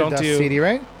lengths, but we you did don't a Dust do... CD,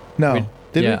 right? No.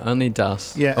 Did yeah, we? only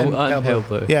Dust. Yeah, oh, and and Pale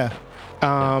Pale Blue. Yeah.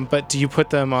 But do you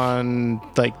put them on,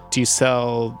 like, do you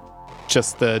sell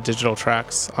just the digital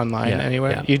tracks online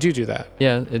anywhere? Yeah. You do that?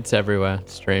 Yeah, it's everywhere.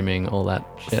 Streaming, all that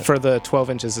shit. For the 12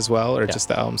 inches as well, or just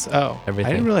the albums? Oh, everything.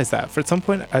 I didn't realize that. For at some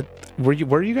point, were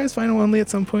you guys vinyl only at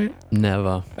some point?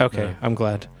 Never. Okay, No. I'm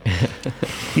glad.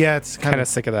 Yeah, it's Kind of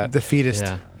sick of that. defeatist.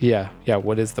 Yeah. Yeah.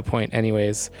 What is the point,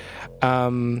 anyways?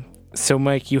 So,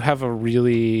 Mike, you have a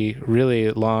really,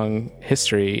 really long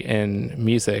history in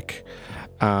music.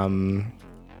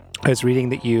 I was reading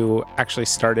that you actually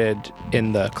started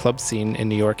in the club scene in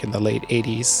New York in the late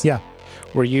 80s. Yeah.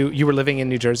 Were you were living in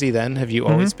New Jersey then? Have you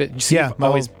always been? Yeah,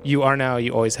 You are now.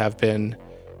 You always have been.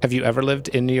 Have you ever lived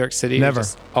in New York City? Never.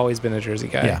 Just always been a Jersey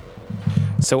guy. Yeah.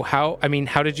 So how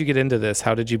did you get into this?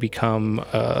 How did you become?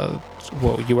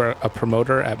 You were a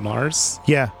promoter at Mars.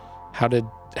 Yeah. How did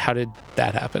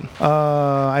that happen?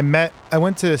 I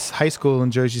went to this high school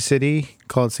in Jersey City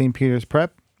called St. Peter's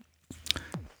Prep.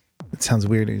 It sounds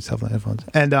weird to yourself in the headphones.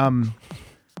 And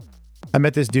I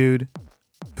met this dude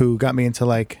who got me into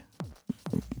like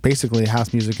basically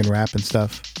house music and rap and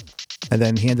stuff. And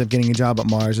then he ended up getting a job at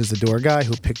Mars as the door guy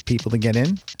who picked people to get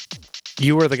in.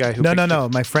 You were the guy who... No.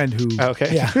 My friend who... Oh,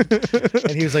 okay. Yeah.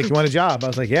 And he was like, you want a job? I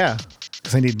was like, yeah.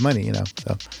 Because I need money,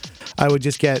 So I would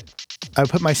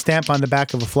put my stamp on the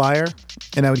back of a flyer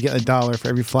and I would get $1 for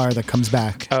every flyer that comes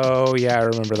back. Oh, yeah, I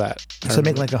remember that. So I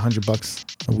make like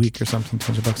 $100 a week or something,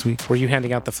 $200 a week. Were you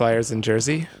handing out the flyers in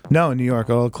Jersey? No, in New York.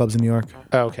 All the clubs in New York.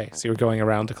 Oh, okay. So you were going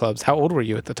around to clubs. How old were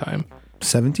you at the time?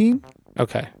 17?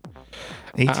 Okay.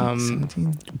 18,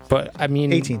 17? But I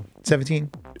mean... 18, 17.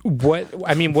 What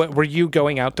were you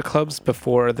going out to clubs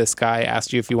before this guy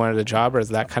asked you if you wanted a job, or is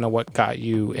that kind of what got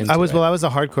you into it? I was a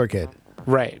hardcore kid.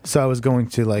 Right. So I was going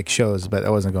to like shows, but I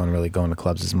wasn't going to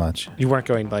clubs as much. You weren't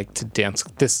going like to dance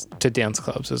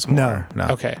clubs as more. No.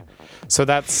 Okay. So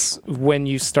that's when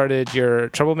you started your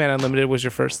Troubleman Unlimited was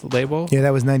your first label? Yeah,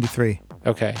 that was 93.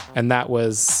 Okay. And that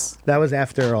was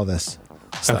after all this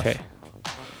stuff. Okay.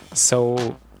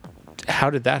 So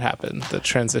how did that happen? The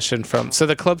transition from... So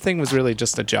the club thing was really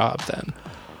just a job then?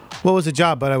 Well, it was a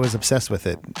job, but I was obsessed with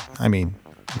it. I mean,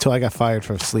 until I got fired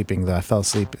for sleeping, though I fell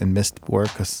asleep and missed work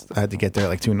because I had to get there at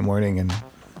like 2 a.m. and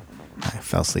I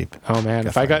fell asleep. Oh, man.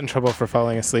 If I got in trouble for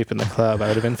falling asleep in the club, I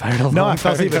would have been fired a long time. No, I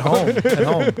fell asleep at home. At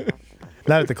home.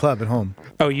 Not at the club, at home.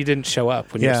 Oh, you didn't show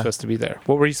up when you were supposed to be there.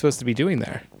 What were you supposed to be doing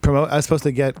there? I was supposed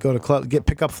to go to club,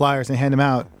 pick up flyers and hand them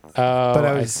out. Oh, but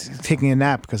I was taking a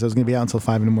nap because I was going to be out until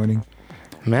 5 a.m.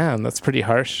 Man, that's pretty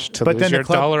harsh to lose your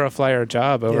 $1 a flyer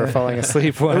job over falling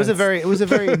asleep. Once. It was a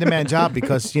very in-demand job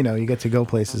because you get to go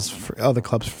places for other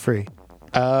clubs for free.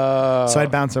 Oh, so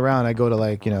I'd bounce around. I'd go to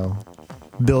like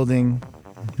building,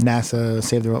 NASA,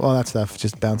 Save the World, all that stuff.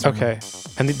 Just bounce around. Okay,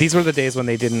 and these were the days when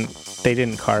they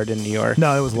didn't card in New York.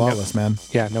 No, it was lawless, man.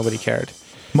 Yeah, nobody cared.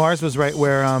 Mars was right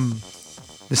where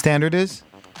the Standard is.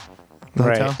 The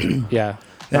hotel. Yeah.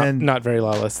 Not very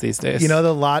lawless these days. You know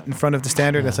the lot in front of the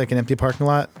Standard that's like an empty parking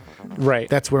lot? Right.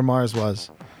 That's where Mars was.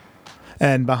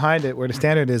 And behind it, where the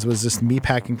Standard is, was just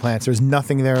meatpacking plants. There's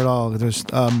nothing there at all. There's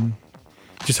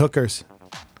just hookers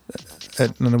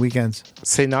on the weekends.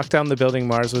 So they knocked down the building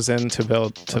Mars was in to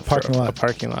build a parking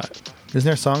lot. Isn't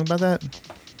there a song about that?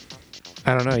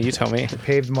 I don't know. You tell me. They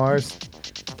paved Mars,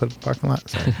 put a parking lot.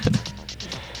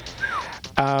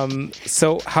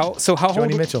 So how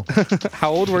Joni old, Mitchell. How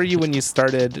old were you when you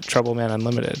started Troubleman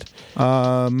Unlimited?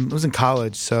 I was in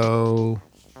college, so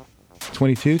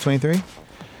 22, 23.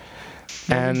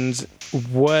 And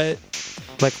what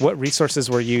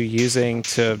resources were you using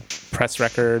to press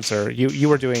records, or you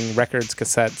were doing records,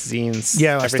 cassettes, zines?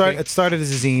 Yeah, it started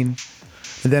as a zine,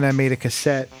 and then I made a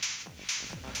cassette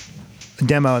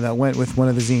demo that went with one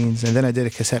of the zines, and then I did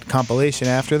a cassette compilation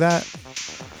after that,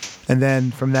 and then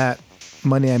from that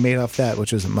money I made off that,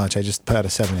 which wasn't much, I just put out a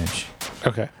 7-inch.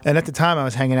 Okay. And at the time I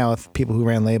was hanging out with people who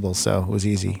ran labels, so it was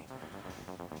easy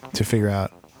to figure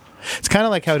out. It's kind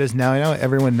of like how it is now. You know,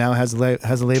 everyone now has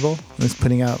a label and is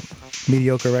putting out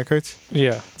mediocre records.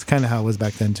 Yeah. It's kind of how it was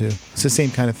back then too. It's the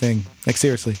same kind of thing. Like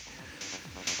seriously.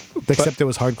 Except there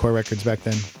was hardcore records back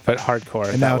then. But hardcore.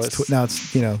 And now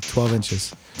it's 12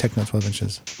 inches. Techno 12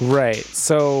 inches. Right.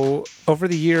 So over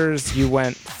the years, you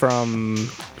went from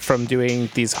doing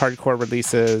these hardcore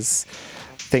releases.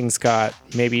 Things got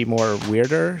maybe more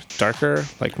weirder, darker,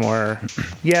 like more.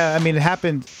 Yeah, I mean, it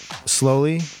happened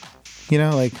slowly. You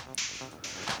know, like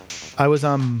I was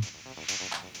I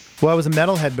was a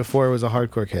metalhead before I was a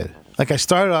hardcore kid. Like I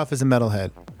started off as a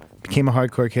metalhead, became a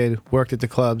hardcore kid, worked at the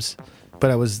clubs,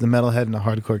 but I was the metalhead and a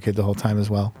hardcore kid the whole time as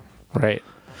well. Right.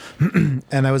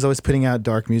 And I was always putting out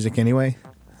dark music anyway.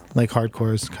 Like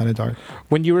hardcore is kind of dark.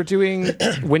 When you were doing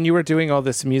all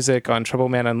this music on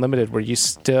Troubleman Unlimited, were you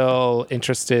still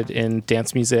interested in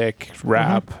dance music,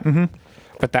 rap? Mm-hmm.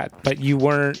 But you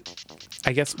weren't.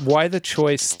 I guess why the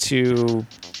choice to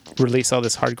release all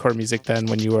this hardcore music then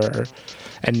when you were,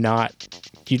 and not.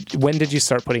 When did you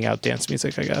start putting out dance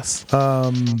music? I guess.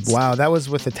 Wow, that was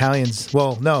with Italians.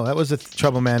 Well, no, that was with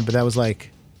Troubleman, but that was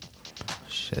like,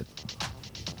 shit,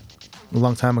 a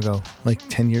long time ago, like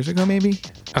 10 years ago, maybe.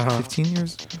 15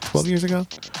 years, 12 years ago.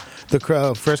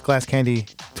 The first Glass Candy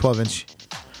 12-inch,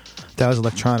 that was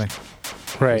electronic.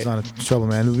 Right. It was on a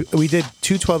Troubleman. We did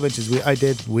two 12 inches.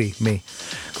 Me.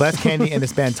 Glass Candy and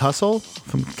this band Tussle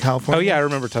from California. Oh, yeah, I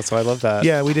remember Tussle. I love that.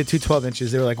 Yeah, we did two 12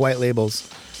 inches. They were like white labels.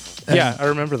 Yeah, I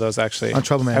remember those actually. On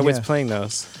Troubleman, I was playing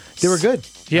those. They were good.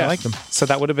 Yeah. I liked them. So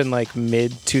that would have been like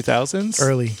mid-2000s?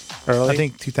 Early. I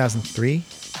think 2003.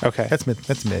 Okay. That's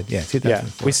mid. Yeah, 2004.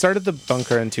 Yeah. We started the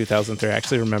Bunker in 2003. I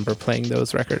actually remember playing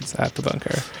those records at the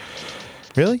Bunker.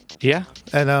 Really? Yeah.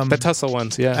 At the Tussle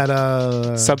ones, yeah. At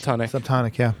Subtonic.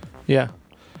 Subtonic, yeah. Yeah.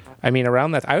 I mean,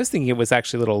 around that, I was thinking it was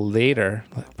actually a little later,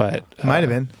 but might have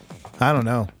been. I don't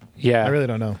know. Yeah. I really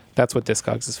don't know. That's what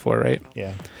Discogs is for, right?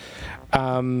 Yeah.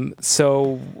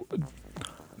 So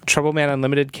Troubleman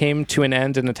Unlimited came to an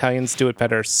end and Italians Do It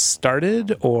Better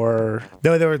started, or?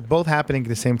 No, they were both happening at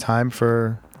the same time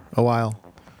for a while.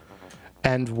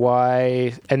 And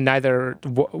why? And neither.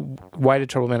 Why did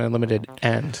Troubleman Unlimited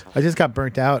end? I just got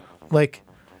burnt out. Like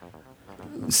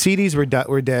CDs were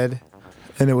dead,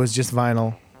 and it was just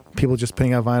vinyl. People just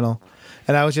putting out vinyl,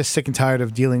 and I was just sick and tired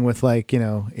of dealing with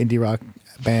indie rock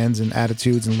bands and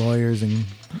attitudes and lawyers and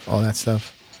all that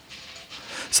stuff.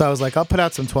 So I was like, I'll put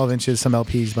out some 12 inches, some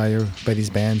LPs by these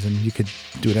bands, and you could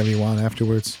do whatever you want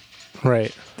afterwards.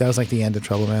 Right. That was like the end of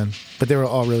Troubleman. But they were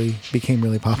all became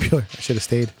really popular. I should have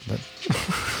stayed. But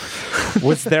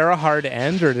was there a hard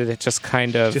end, or did it just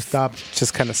kind of stopped?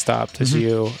 Just kind of stopped as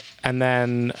you. And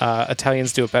then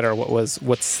Italians Do It Better. What was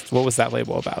that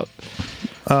label about?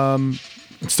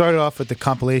 It started off with the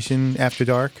compilation After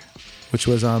Dark, which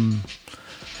was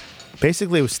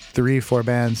basically it was 3 or 4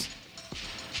 bands.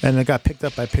 And it got picked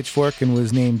up by Pitchfork and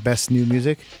was named Best New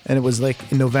Music. And it was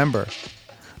like in November.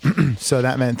 So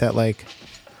that meant that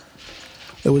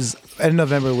it was in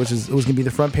November, it was going to be the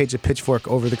front page of Pitchfork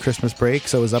over the Christmas break.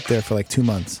 So it was up there for like 2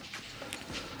 months.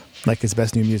 Like it's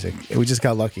Best New Music. We just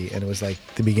got lucky. And it was like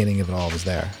the beginning of it all was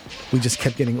there. We just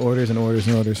kept getting orders and orders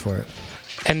and orders for it.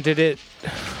 And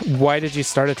why did you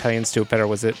start Italians Do It Better?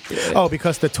 Was it? Oh,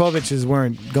 because the 12 inches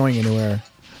weren't going anywhere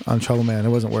on Troubleman. It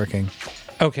wasn't working.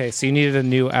 Okay, so you needed a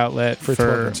new outlet for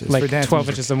 12 inches, like for 12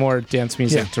 inches of more dance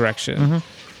music direction. Mm-hmm.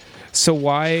 So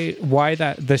why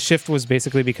that the shift was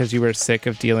basically because you were sick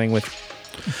of dealing with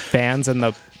bands and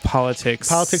the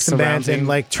politics and bands, and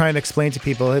trying to explain to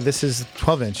people, hey, this is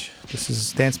 12 inch, this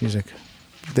is dance music.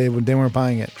 They weren't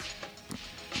buying it.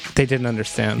 They didn't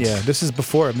understand. Yeah, this is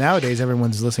before. Nowadays,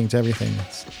 everyone's listening to everything.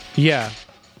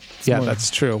 That's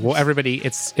true. Well,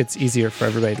 it's easier for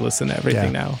everybody to listen to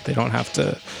everything now. They don't have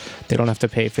to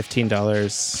pay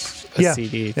 $15 a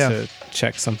CD to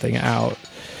check something out.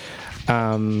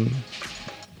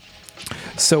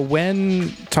 So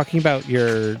when talking about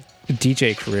your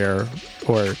DJ career,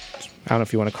 or I don't know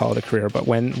if you want to call it a career, but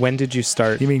when did you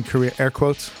start? You mean career, air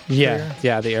quotes? Yeah,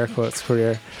 the air quotes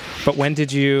career. But when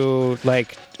did you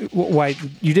why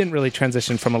you didn't really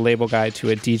transition from a label guy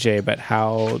to a DJ, but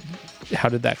how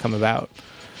did that come about?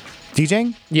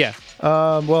 DJing? Yeah.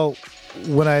 Well,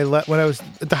 when I was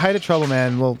at the height of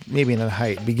Troubleman, well, maybe not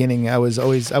beginning, I was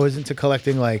into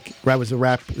collecting, I was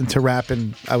into rap,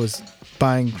 and I was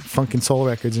buying funk and soul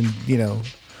records and,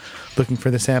 looking for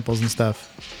the samples and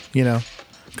stuff,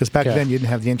 because back then you didn't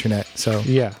have the internet. So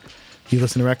you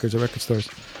listen to records at record stores.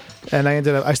 And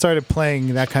I started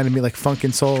playing that kind of music, like funk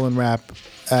and soul and rap,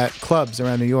 at clubs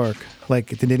around New York,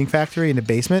 like at the Knitting Factory in the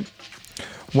basement.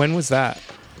 When was that?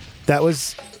 That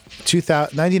was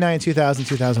 99, 2000,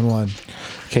 2001.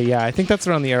 Okay, yeah, I think that's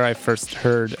around the era I first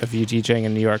heard of you DJing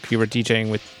in New York. You were DJing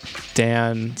with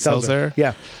Dan Selzer.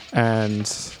 Yeah. And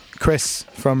Chris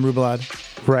from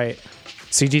Rubalad. Right.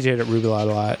 So you DJ'd at Rubalad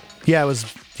a lot. Yeah, I was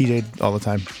DJ'd all the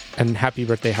time. And Happy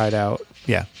Birthday Hideout.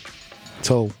 Yeah.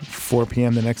 Till 4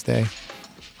 p.m. the next day.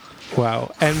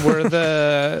 Wow. And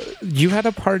you had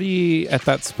a party at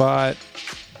that spot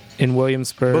in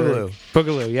Williamsburg.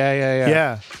 Boogaloo. Yeah.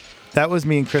 Yeah. That was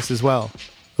me and Chris as well.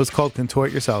 It was called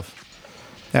Contort Yourself,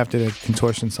 after the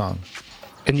contortion song.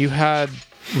 And you had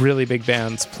really big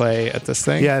bands play at this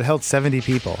thing? Yeah, it held 70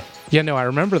 people. Yeah, no, I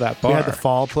remember that bar. We had The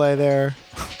Fall play there.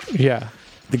 Yeah.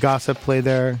 The Gossip played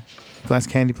there. Glass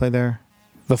Candy played there.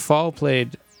 The Fall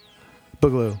played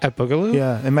Boogaloo. At Boogaloo?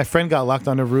 Yeah, and my friend got locked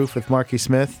on the roof with Marky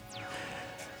Smith.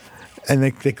 And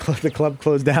the club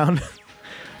closed down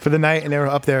for the night, and they were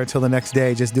up there until the next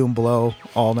day just doing blow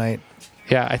all night.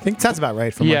 Yeah, I think... Sounds about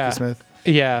right for Marky Smith.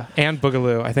 Yeah, and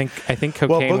Boogaloo. I think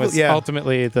cocaine was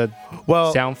ultimately the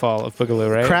downfall of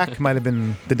Boogaloo, right? Crack might have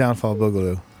been the downfall of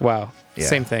Boogaloo. Wow. Yeah.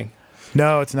 Same thing.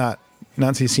 No, it's not. Not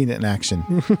until you've seen it in action.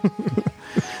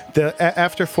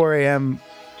 After 4 a.m.,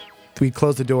 we'd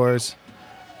close the doors,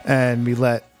 and we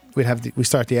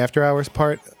start the after hours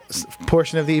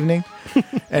portion of the evening,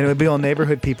 and it would be all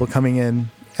neighborhood people coming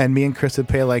in, and me and Chris would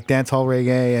play like dance hall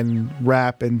reggae and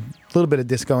rap and a little bit of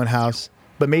disco and house,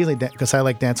 but mainly because I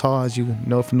like dance hall, as you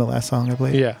know from the last song I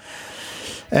played. Yeah.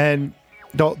 And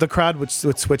the crowd would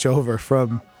switch over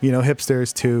from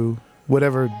hipsters to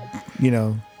whatever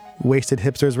wasted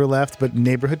hipsters were left, but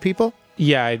neighborhood people.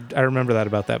 Yeah, I remember that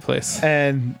about that place.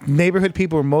 And neighborhood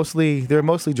people were mostly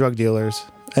drug dealers,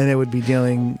 and they would be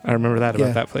dealing... I remember that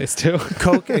about that place, too.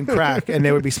 Coke and crack, and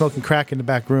they would be smoking crack in the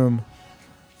back room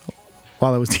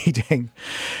while I was DJing.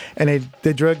 And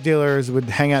the drug dealers would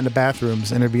hang out in the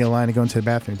bathrooms, and there'd be a line to go into the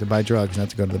bathroom to buy drugs, not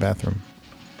to go to the bathroom.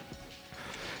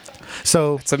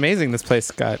 So it's amazing this place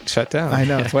got shut down. I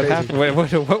know. What happened?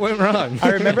 What went wrong? I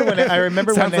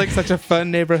remember Sounds like such a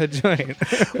fun neighborhood joint.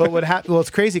 Well,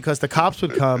 it's crazy because the cops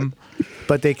would come,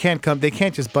 but they can't come. They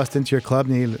can't just bust into your club.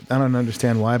 And I don't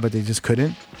understand why, but they just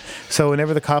couldn't. So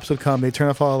whenever the cops would come, they'd turn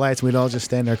off all the lights, and we'd all just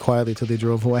stand there quietly till they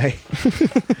drove away.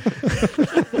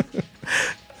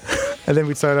 And then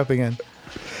we'd start up again.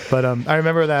 But I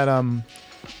remember that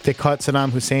they caught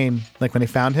Saddam Hussein, like when they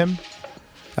found him.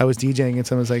 I was DJing and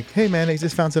someone was like, "Hey man, they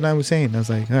just found Saddam Hussein." I was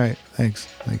like, "All right, thanks."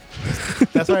 Like,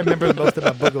 that's what I remember the most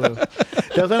about Boogaloo.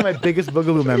 That was one of my biggest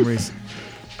Boogaloo memories.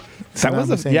 That was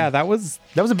a big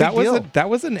deal. That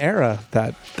was an era that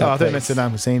I thought it meant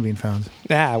Saddam Hussein being found.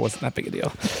 Nah, it wasn't that big a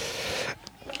deal.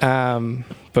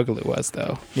 Boogaloo was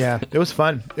though. Yeah, it was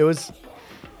fun. It was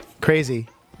crazy,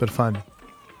 but fun.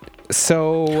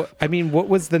 So, I mean, what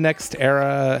was the next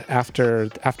era after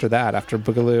that? After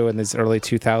Boogaloo and these early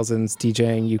 2000s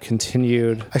DJing, you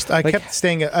continued. I kept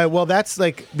staying. That's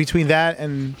like between that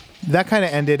and that kind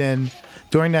of ended. And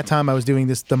during that time, I was doing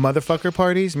the motherfucker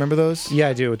parties. Remember those? Yeah,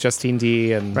 I do. With Justine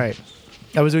D and right.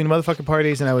 I was doing motherfucker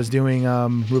parties, and I was doing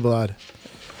Rubalad.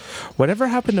 Whatever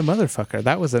happened to Motherfucker?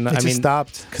 That was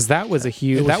stopped because that was a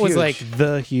huge. That was like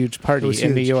the huge party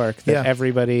in New York that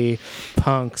everybody,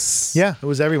 punks. Yeah, it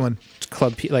was everyone.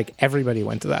 Club, like everybody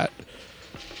went to that.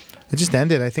 It just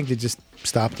ended. I think they just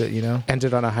stopped it.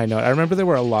 Ended on a high note. I remember there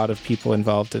were a lot of people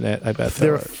involved in it. I bet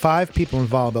there were 5 people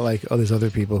involved, but there's other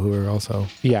people who are also.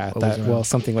 Yeah,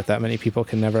 something with that many people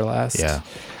can never last. Yeah.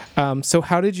 So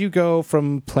how did you go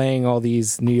from playing all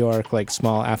these New York like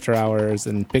small after hours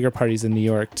and bigger parties in New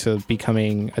York to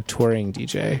becoming a touring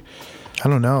DJ? I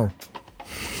don't know.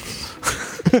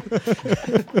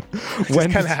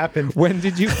 When kind of happened. When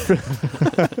did you?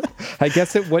 I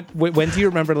guess when do you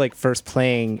remember like first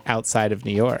playing outside of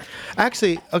New York?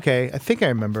 Actually, okay, I think I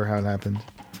remember how it happened.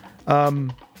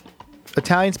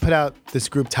 Italians put out this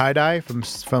group Tie Dye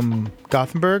from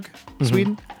Gothenburg,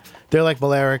 Sweden. They're like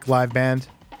Balearic live band.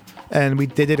 And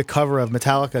they did a cover of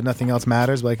Metallica, Nothing Else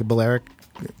Matters, like a Balearic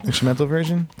instrumental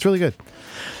version. It's really good.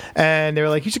 And they were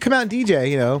like, you should come out and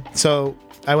DJ, So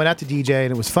I went out to DJ,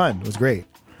 and it was fun. It was great.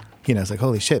 It's like,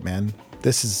 holy shit, man.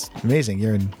 This is amazing.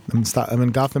 I'm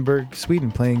in Gothenburg, Sweden,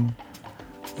 playing,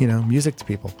 music to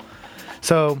people.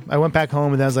 So I went back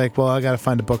home, and I was like, well, I got to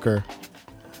find a booker.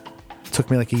 It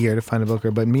took me like a year to find a booker.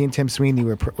 But me and Tim Sweeney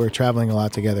were traveling a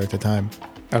lot together at the time.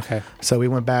 Okay. So we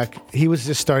went back. He was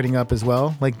just starting up as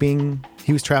well,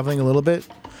 he was traveling a little bit.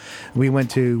 We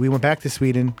went back to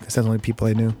Sweden because that's the only people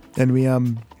I knew, and we did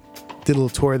a little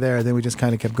tour there. Then we just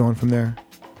kind of kept going from there.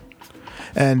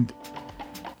 And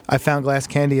I found Glass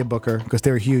Candy a booker because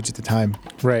they were huge at the time.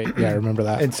 Right. Yeah, I remember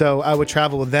that. And so I would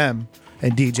travel with them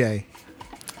and DJ.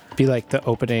 be like the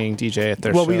opening DJ at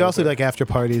their show. Well, we'd also do like after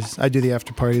parties. I do the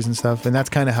after parties and stuff, and that's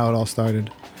kind of how it all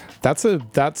started. That's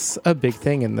a big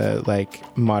thing in the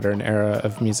like modern era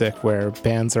of music, where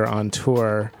bands are on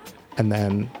tour and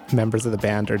then members of the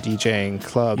band are DJing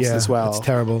clubs as well. It's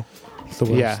terrible. It's the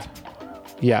worst.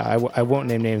 Yeah, I won't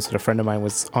name names, but a friend of mine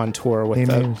was on tour with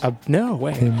no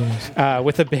way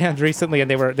with a band recently,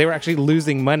 and they were actually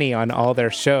losing money on all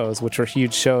their shows, which were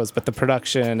huge shows. But the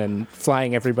production and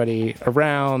flying everybody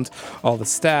around, all the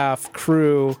staff,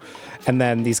 crew, and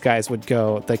then these guys would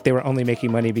go, like, they were only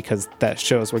making money because that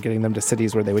shows were getting them to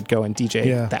cities where they would go and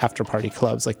DJ the after party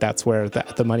clubs. Like that's where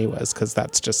the money was, because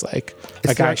that's just like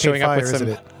it's a guy showing up with some. Isn't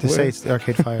it? To say it's the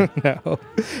Arcade Fire. No,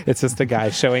 it's just a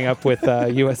guy showing up with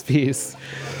USBs.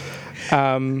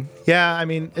 Yeah, I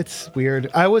mean, it's weird.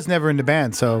 I was never into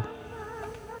bands, so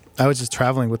I was just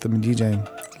traveling with them and DJing.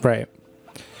 Right.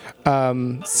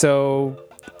 So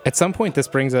at some point this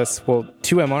brings us,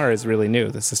 2MR is really new.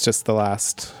 This is just the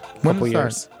last couple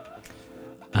years.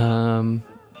 I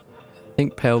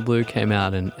think Pale Blue came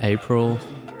out in April.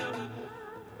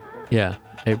 Yeah,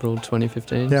 April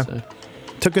 2015. Yeah. So.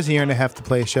 Took us a year and a half to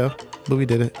play a show, but we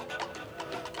did it.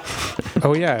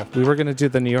 Oh yeah, we were going to do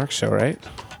the New York show, right?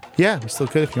 Yeah, we still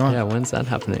could if you want. Yeah, when's that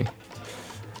happening?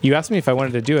 You asked me if I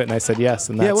wanted to do it, and I said yes.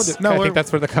 And that's, I think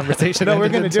that's where the conversation. No, we're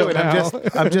going to do it. Now.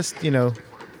 I'm just,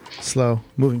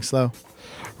 moving slow.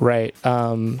 Right.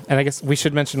 And I guess we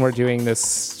should mention we're doing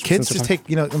this. Kids just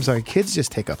kids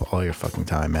just take up all your fucking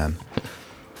time, man.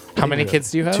 How many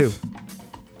kids do you have? 2.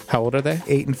 How old are they?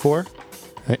 8 and 4.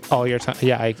 All your time.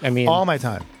 Yeah, I mean, all my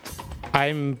time.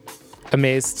 I'm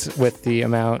amazed with the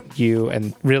amount you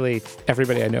and really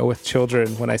everybody I know with children,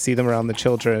 when I see them around the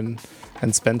children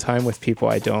and spend time with people,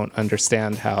 I don't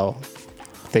understand how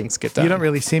things get done. You don't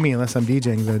really see me unless I'm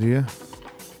DJing, though, do you?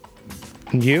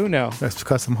 You? No. That's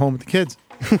because I'm home with the kids.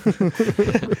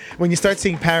 When you start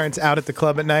seeing parents out at the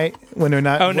club at night when they're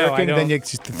not working, then you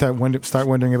start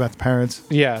wondering about the parents.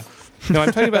 Yeah. No,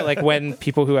 I'm talking about like when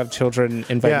people who have children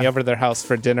invite me over to their house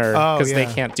for dinner because they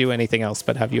can't do anything else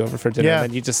but have you over for dinner. Yeah.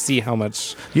 And then you just see how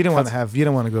much you don't want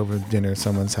to go over to dinner at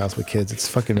someone's house with kids. It's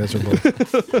fucking miserable.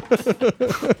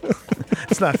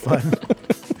 It's not fun.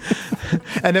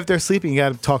 And if they're sleeping, you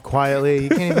got to talk quietly. You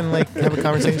can't even have a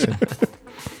conversation.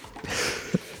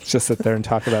 Just sit there and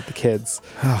talk about the kids.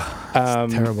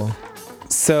 It's terrible.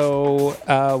 So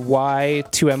why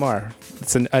 2MR?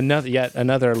 It's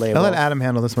another label. I'll let Adam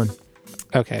handle this one.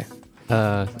 Okay.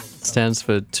 Stands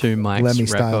for Two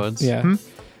Mics Records. Yeah.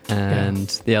 And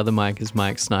the other mic is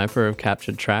Mike Sniper of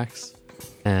Captured Tracks.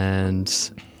 And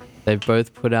they've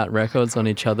both put out records on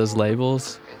each other's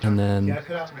labels. And then... I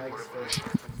put out Mike's first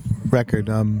record,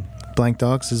 Blank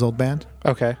Dogs, his old band.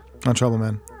 Okay. On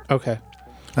Troubleman. Okay.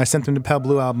 I sent him the Pale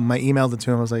Blue album. I emailed it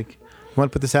to him. I was like, you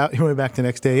want to put this out? He went back the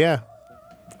next day. Yeah.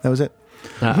 That was it.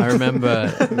 I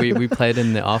remember we played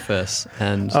in the office,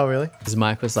 and his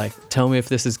mic was like, tell me if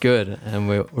this is good, and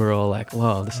we're all like,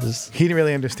 wow, this is... He didn't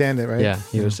really understand it, right? Yeah,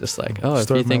 he was just like, oh, if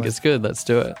you think it's good, let's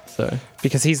do it. So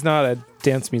because he's not a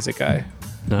dance music guy.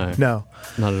 No,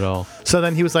 not at all. So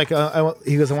then he was like,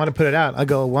 he goes, I want to put it out. I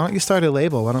go, why don't you start a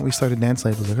label? Why don't we start a dance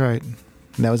label? I was like, all right.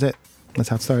 And that was it. That's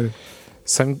how it started.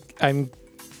 So I'm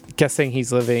guessing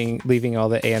he's leaving all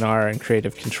the A&R and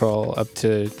creative control up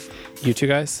to you two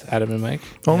guys, Adam and Mike.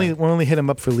 We only hit him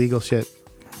up for legal shit.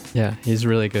 Yeah, he's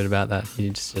really good about that. He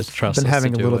just trusts us. Been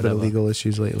having a little bit of legal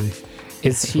issues lately.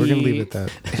 We're gonna leave it at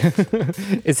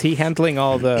that. Is he handling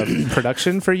all the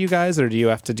production for you guys, or do you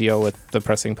have to deal with the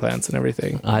pressing plants and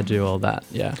everything? I do all that.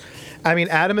 Yeah. I mean,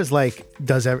 Adam is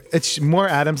it's more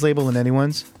Adam's label than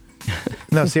anyone's.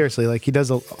 No, seriously, he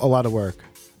does a lot of work.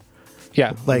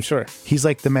 Yeah, I'm sure. He's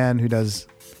like the man who does.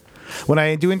 When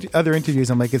I do other interviews,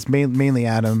 I'm like, it's mainly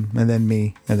Adam, and then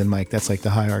me, and then Mike. That's like the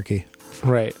hierarchy.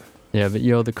 Right. Yeah, but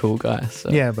you're the cool guy. So.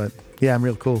 Yeah, I'm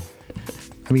real cool.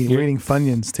 I mean, we're eating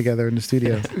Funyuns together in the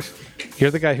studio.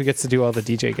 You're the guy who gets to do all the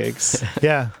DJ gigs.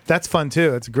 Yeah, that's fun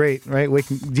too. It's great, right?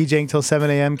 DJing till 7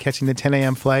 a.m., catching the 10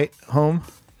 a.m. flight home.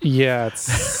 Yeah, it's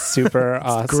super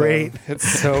awesome. Great. It's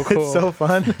so cool. It's so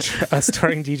fun. Us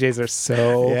touring DJs are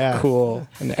so cool,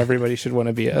 and everybody should want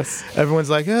to be us.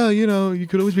 Everyone's like, oh, you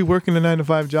could always be working a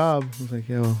 9-to-5 job. I was like,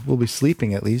 yeah, well, we'll be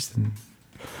sleeping at least.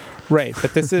 Right,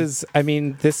 but this is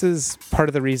part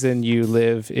of the reason you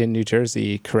live in New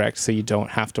Jersey, correct? So you don't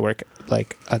have to work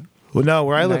Well, no,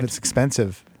 where I live, it's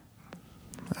expensive.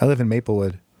 I live in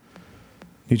Maplewood,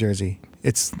 New Jersey.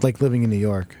 It's like living in New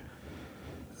York.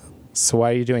 So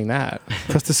why are you doing that?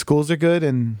 Because the schools are good,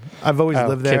 and I've always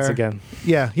lived there. Kids again.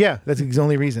 Yeah. That's the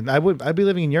only reason. I'd be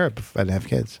living in Europe if I didn't have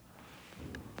kids.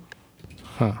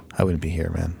 Huh. I wouldn't be here,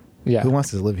 man. Yeah. Who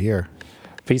wants to live here?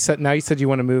 But you said you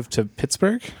want to move to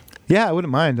Pittsburgh Yeah, I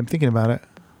wouldn't mind. I'm thinking about it.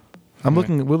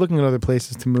 We're looking at other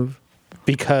places to move.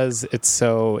 because it's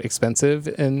so expensive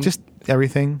and Just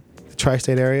everything. The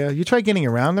tri-state area. You try getting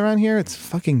around here, it's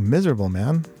fucking miserable,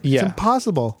 man. Yeah. It's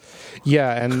impossible.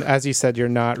 yeah. And as you said, you're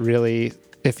not really.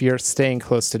 If you're staying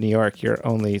close to New York, you're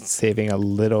only saving a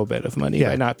little bit of money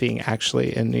by not being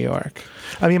actually in New York.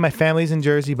 I mean, my family's in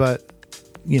Jersey, but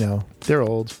they're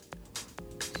old.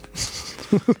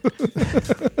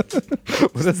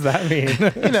 What does that mean?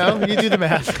 You do the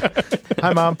math.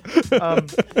 Hi, Mom.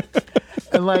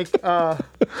 And like, oh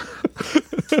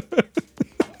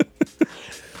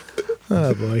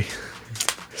boy.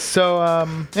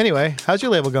 So anyway, how's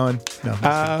your label going?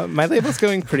 No. My label's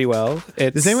going pretty well.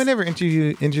 Does anyone ever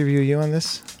interview you on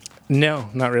this? No,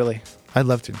 not really. I'd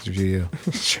love to interview you.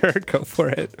 Sure, go for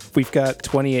it. We've got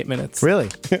 28 minutes. Really?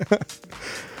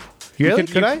 Really?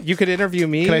 Could I? You could interview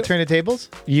me. Can I turn the tables?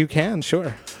 You can,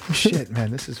 sure. Shit,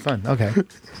 man, this is fun. Okay.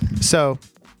 So,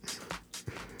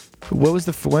 when's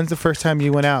the first time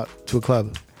you went out to a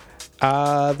club?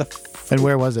 And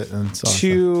where was it? And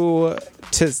to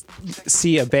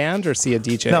see a band or see a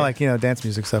DJ? No, like dance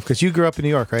music stuff. Because you grew up in New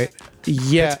York, right?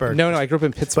 Yeah. Pittsburgh. No, I grew up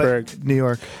in Pittsburgh. But New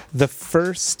York. The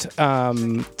first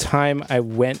time I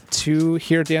went to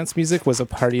hear dance music was a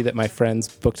party that my friends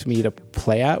booked me to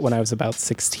play at when I was about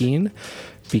 16,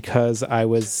 because I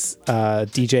was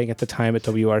DJing at the time at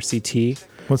WRCT.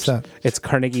 What's that? It's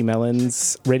Carnegie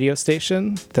Mellon's radio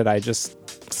station that I just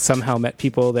somehow met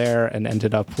people there and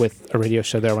ended up with a radio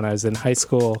show there when I was in high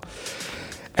school.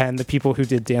 And the people who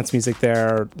did dance music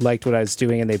there liked what I was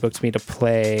doing, and they booked me to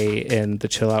play in the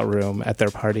chill out room at their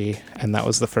party. And that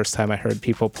was the first time I heard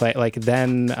people play. Like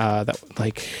then,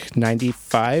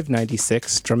 95,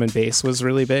 96, drum and bass was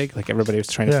really big. Like everybody was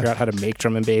trying to figure out how to make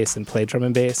drum and bass and play drum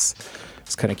and bass.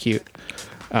 It's kind of cute.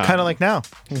 Kind of like now.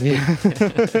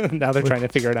 Now they're trying to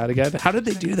figure it out again. How did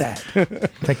they do that?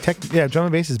 Drum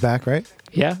and bass is back, right?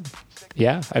 Yeah.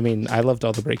 I mean, I loved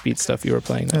all the breakbeat stuff you were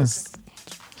playing. That was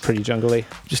pretty jungly.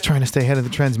 Just trying to stay ahead of the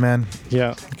trends, man.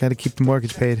 Yeah. Got to keep the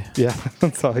mortgage paid. Yeah,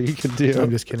 that's all you can do. I'm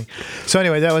just kidding. So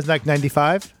anyway, that was like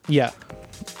 95? Yeah.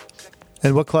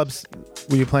 And what clubs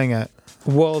were you playing at?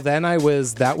 Well, then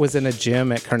that was in a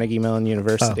gym at Carnegie Mellon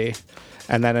University. Oh.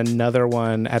 And then another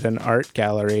one at an art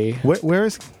gallery. Where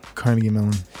is Carnegie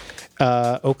Mellon?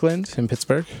 Oakland in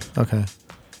Pittsburgh. Okay.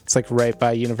 It's like right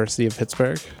by University of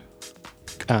Pittsburgh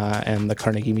and the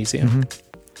Carnegie Museum. Mm-hmm.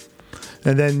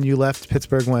 And then you left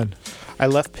Pittsburgh when? I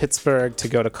left Pittsburgh to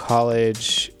go to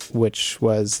college, which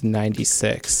was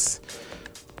 96.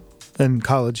 And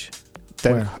college?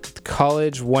 Then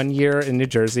college 1 year in New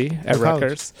Jersey at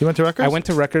Rutgers. You went to Rutgers? I went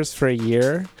to Rutgers for a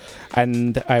year,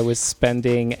 and I was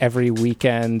spending every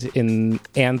weekend and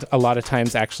a lot of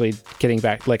times actually getting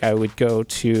back. Like I would go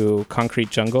to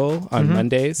Concrete Jungle on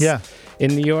Mondays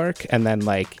in New York, and then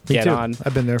get on.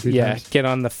 I've been there a few times. Get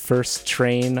on the first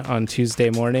train on Tuesday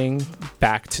morning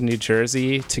back to New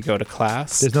Jersey to go to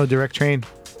class. There's no direct train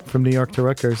from New York to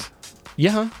Rutgers.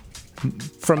 Yeah.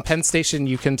 From Penn Station,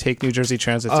 you can take New Jersey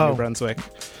Transit to New Brunswick.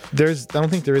 I don't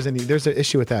think there is any. There's an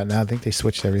issue with that now. I think they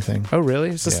switched everything. Oh, really?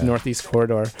 It's just Northeast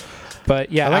Corridor.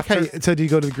 But yeah, I like so do you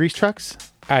go to the grease trucks?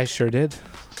 I sure did.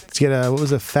 Let's get what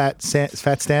was a Fat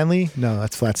Stanley? No,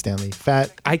 that's Flat Stanley.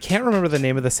 I can't remember the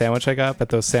name of the sandwich I got, but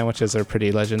those sandwiches are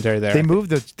pretty legendary there.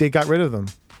 They got rid of them.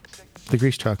 The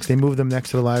grease trucks. They moved them next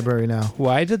to the library now.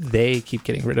 Why did they keep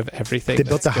getting rid of everything? They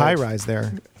built a high rise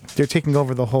there. They're taking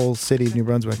over the whole city of New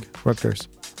Brunswick, Rutgers.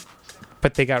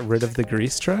 But they got rid of the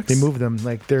grease trucks? They moved them.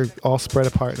 They're all spread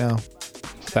apart now.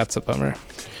 That's a bummer.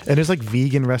 And there's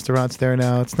vegan restaurants there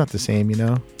now. It's not the same,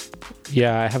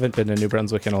 Yeah, I haven't been to New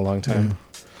Brunswick in a long time.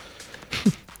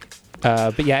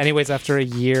 But yeah, anyways, after a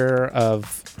year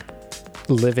of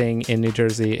living in New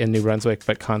Jersey, in New Brunswick,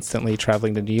 but constantly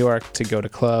traveling to New York to go to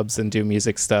clubs and do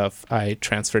music stuff, I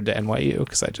transferred to NYU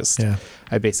because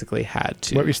I basically had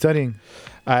to. What were you studying?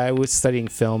 I was studying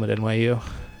film at NYU,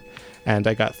 and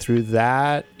I got through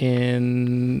that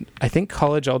I think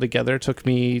college altogether took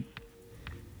me,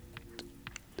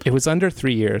 it was under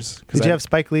 3 years. Did you have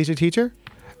Spike Lee as your teacher?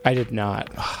 I did not.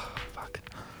 Oh, fuck.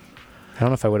 I don't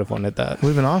know if I would have wanted that. It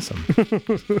would have been awesome.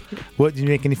 What, did you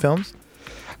make any films?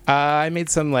 I made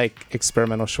some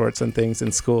experimental shorts and things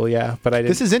in school, yeah, but I didn't.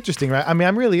 This is interesting, right? I mean,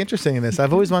 I'm really interested in this.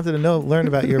 I've always wanted to learn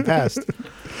about your past.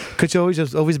 Because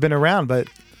you've always been around, but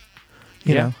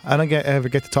you know, I don't ever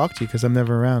get to talk to you because I'm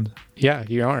never around. Yeah,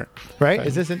 you aren't. Right?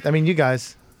 Is this? I mean, you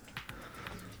guys.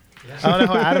 I don't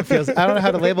know how Adam feels. I don't know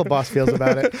how the label boss feels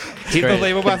about it. The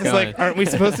label boss is like, aren't we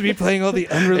supposed to be playing all the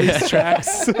unreleased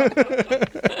tracks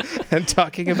and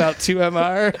talking about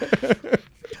 2MR?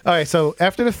 All right, so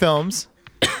after the films,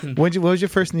 What was your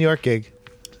first New York gig?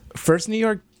 First New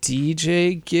York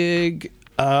DJ gig.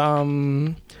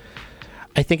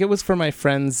 I think it was for my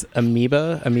friend's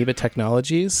Amoeba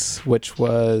Technologies, which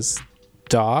was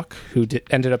Doc, who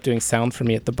ended up doing sound for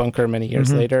me at the Bunker many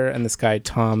years later, and this guy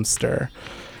Tom Sturr.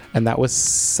 And that was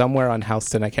somewhere on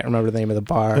Houston. I can't remember the name of the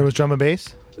bar. It was drum and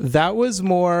bass? That was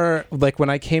more like when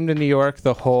I came to New York,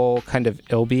 the whole kind of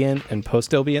ambient and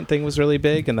post-ambient thing was really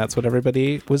big, and that's what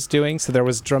everybody was doing. So there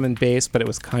was drum and bass, but it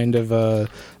was kind of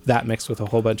that mixed with a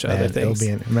whole bunch of other things.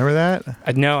 Ambient. Remember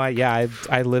that? No,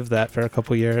 I lived that for a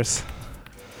couple years.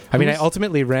 I mean, I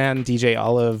ultimately ran DJ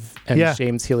Olive and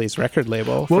James Healy's record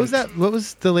label. What was that? What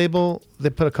was the label? They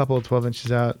put a couple of 12 inches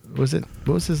out. What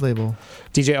was his label?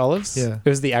 DJ Olive's? Yeah. It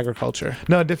was the Agriculture.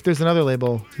 No, there's another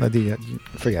label.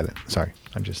 Forget it. Sorry.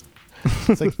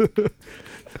 It's like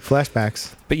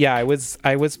flashbacks. But yeah, I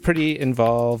was pretty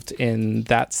involved in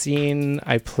that scene.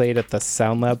 I played at the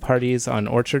Sound Lab parties on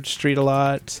Orchard Street a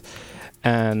lot.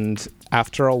 And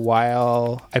after a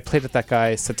while, I played at that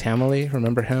guy Satamali.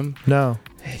 Remember him? No.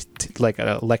 Like an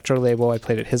electro label. I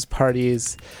played at his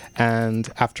parties. And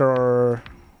after,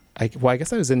 I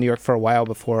guess I was in New York for a while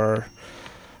before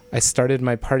I started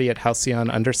my party at Halcyon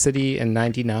Undercity in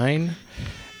 99.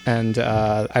 And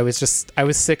I was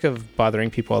sick of bothering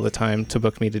people all the time to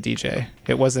book me to DJ.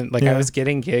 It wasn't like I was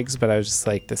getting gigs, but I was just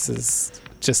like, this is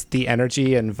just the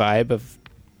energy and vibe of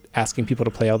asking people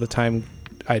to play all the time.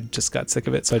 I just got sick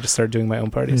of it, so I just started doing my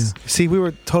own parties. Yeah. See, we were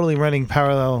totally running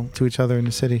parallel to each other in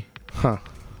the city. Huh.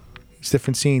 It's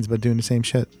different scenes, but doing the same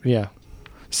shit. Yeah.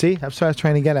 See, that's what I was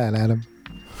trying to get at, Adam.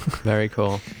 Very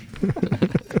cool.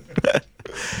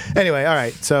 Anyway, all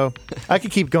right. So I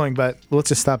could keep going, but let's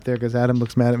just stop there because Adam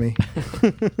looks mad at me.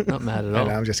 Not mad at all.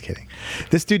 No, I'm just kidding.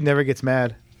 This dude never gets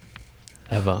mad.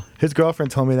 Ever. His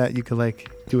girlfriend told me that you could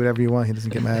like do whatever you want. He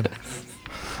doesn't get mad.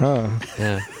 Huh.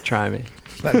 Yeah, try me.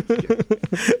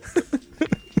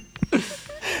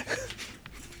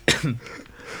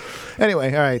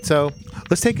 Anyway, all right. So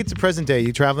let's take it to present day.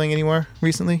 You traveling anywhere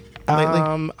recently?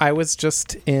 Lately? I was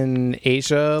just in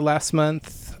Asia last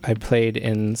month. I played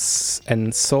in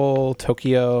Seoul,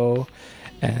 Tokyo,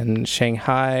 and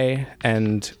Shanghai.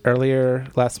 And earlier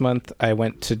last month, I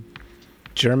went to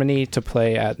Germany to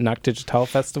play at Nacht Digital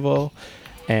Festival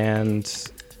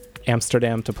and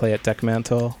Amsterdam to play at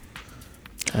Deckmantel.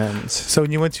 And so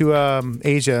when you went to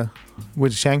Asia,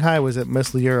 with Shanghai, was it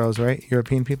mostly Euros, right?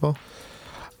 European people?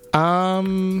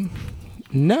 No.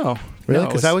 Really?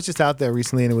 Because I was just out there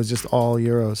recently and it was just all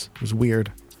Euros. It was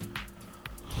weird.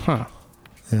 Huh.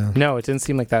 Yeah. No, it didn't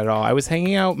seem like that at all. I was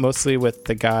hanging out mostly with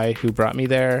the guy who brought me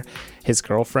there, his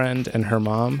girlfriend, and her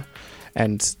mom.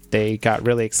 And they got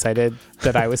really excited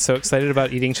that I was so excited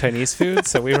about eating Chinese food.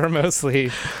 So we were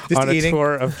mostly just on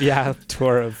a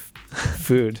tour of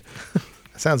food.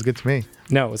 Sounds good to me.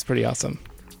 No, it was pretty awesome.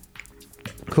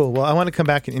 Cool. Well, I want to come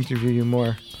back and interview you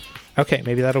more. Okay,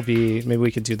 maybe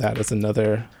we could do that as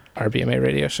another RBMA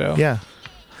radio show. Yeah.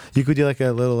 You could do like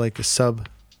a little like a sub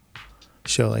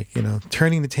show, like,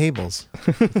 turning the tables.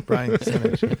 Bryan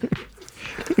Kasenic.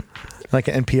 Like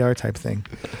an NPR type thing.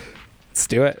 Let's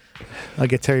do it. I'll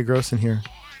get Terry Gross in here.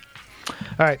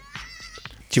 All right.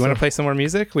 Do you want to play some more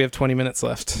music? We have 20 minutes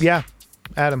left. Yeah.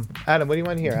 Adam, what do you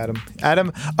want to hear, Adam?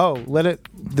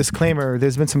 Disclaimer,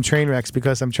 there's been some train wrecks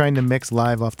because I'm trying to mix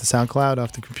live off the SoundCloud,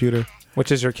 off the computer.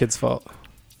 Which is your kid's fault.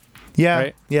 Yeah.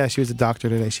 Right? Yeah, she was a doctor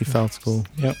today. She fell at school.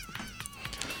 Yep.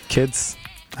 Kids.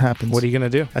 Happens. What are you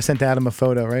going to do? I sent Adam a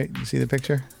photo, right? You see the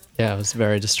picture? Yeah, it was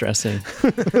very distressing.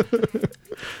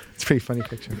 It's a pretty funny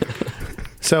picture.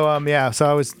 So,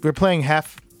 we're playing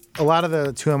a lot of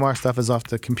the 2MR stuff is off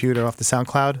the computer, off the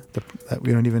SoundCloud. I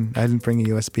didn't bring a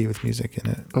USB with music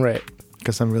in it. Right.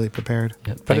 Because I'm really prepared.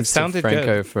 Yeah, but it thanks sounded to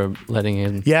Franco good. for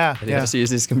letting us use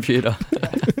his computer.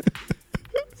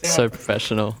 So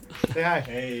professional. Say hi.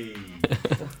 Hey.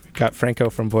 Got Franco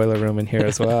from Boiler Room in here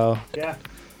as well. Yeah.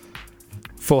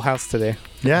 Full house today.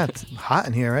 Yeah, it's hot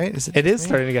in here, right? It is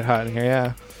starting to get hot in here,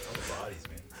 yeah.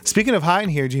 Speaking of hot in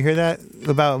here, did you hear that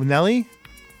about Nelly?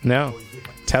 No.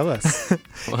 Tell us.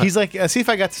 He's like, see if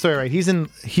I got the story right. He's in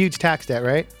huge tax debt,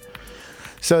 right?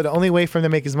 So the only way for him to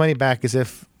make his money back is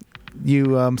if you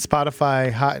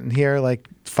Spotify Hot in Here like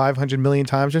 500 million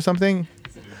times or something.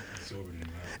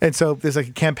 And so there's like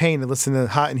a campaign to listen to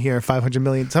Hot in Here 500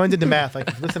 million. Someone did the math. Like,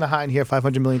 if you listen to Hot in Here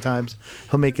 500 million times,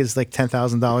 he'll make his like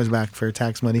 $10,000 back for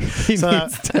tax money. He needs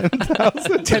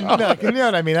 $10,000. No, you know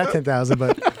what I mean? Not 10,000,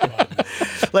 but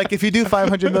like if you do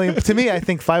 500 million, to me, I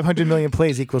think 500 million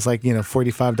plays equals like,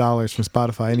 $45 from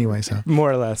Spotify anyway. So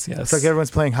more or less, yes. it's like everyone's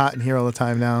playing Hot in Here all the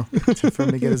time now for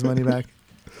him to get his money back.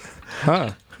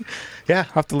 Huh. Yeah.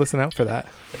 I'll have to listen out for that.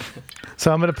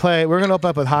 So we're going to open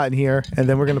up with Hot in Here, and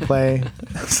then we're going to play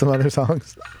some other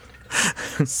songs.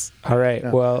 All right.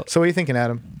 Yeah. Well, So what are you thinking,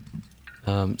 Adam?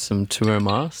 Oh, Some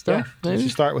 2MR stuff, You maybe?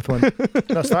 should start with one.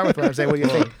 No, start with one and say, what do you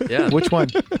think? Yeah. Which one?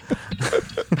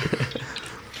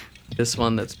 This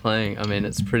one that's playing, I mean,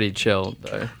 it's pretty chill,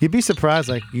 though. You'd be surprised.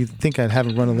 Like, you'd think I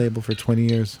haven't run a label for 20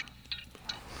 years.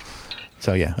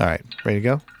 So, yeah. All right. Ready to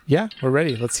go? yeah, we're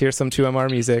ready. Let's hear some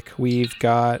 2MR music. We've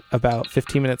got about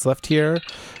 15 minutes left here.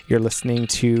 You're listening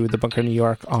to The Bunker New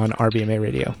York on RBMA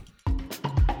Radio.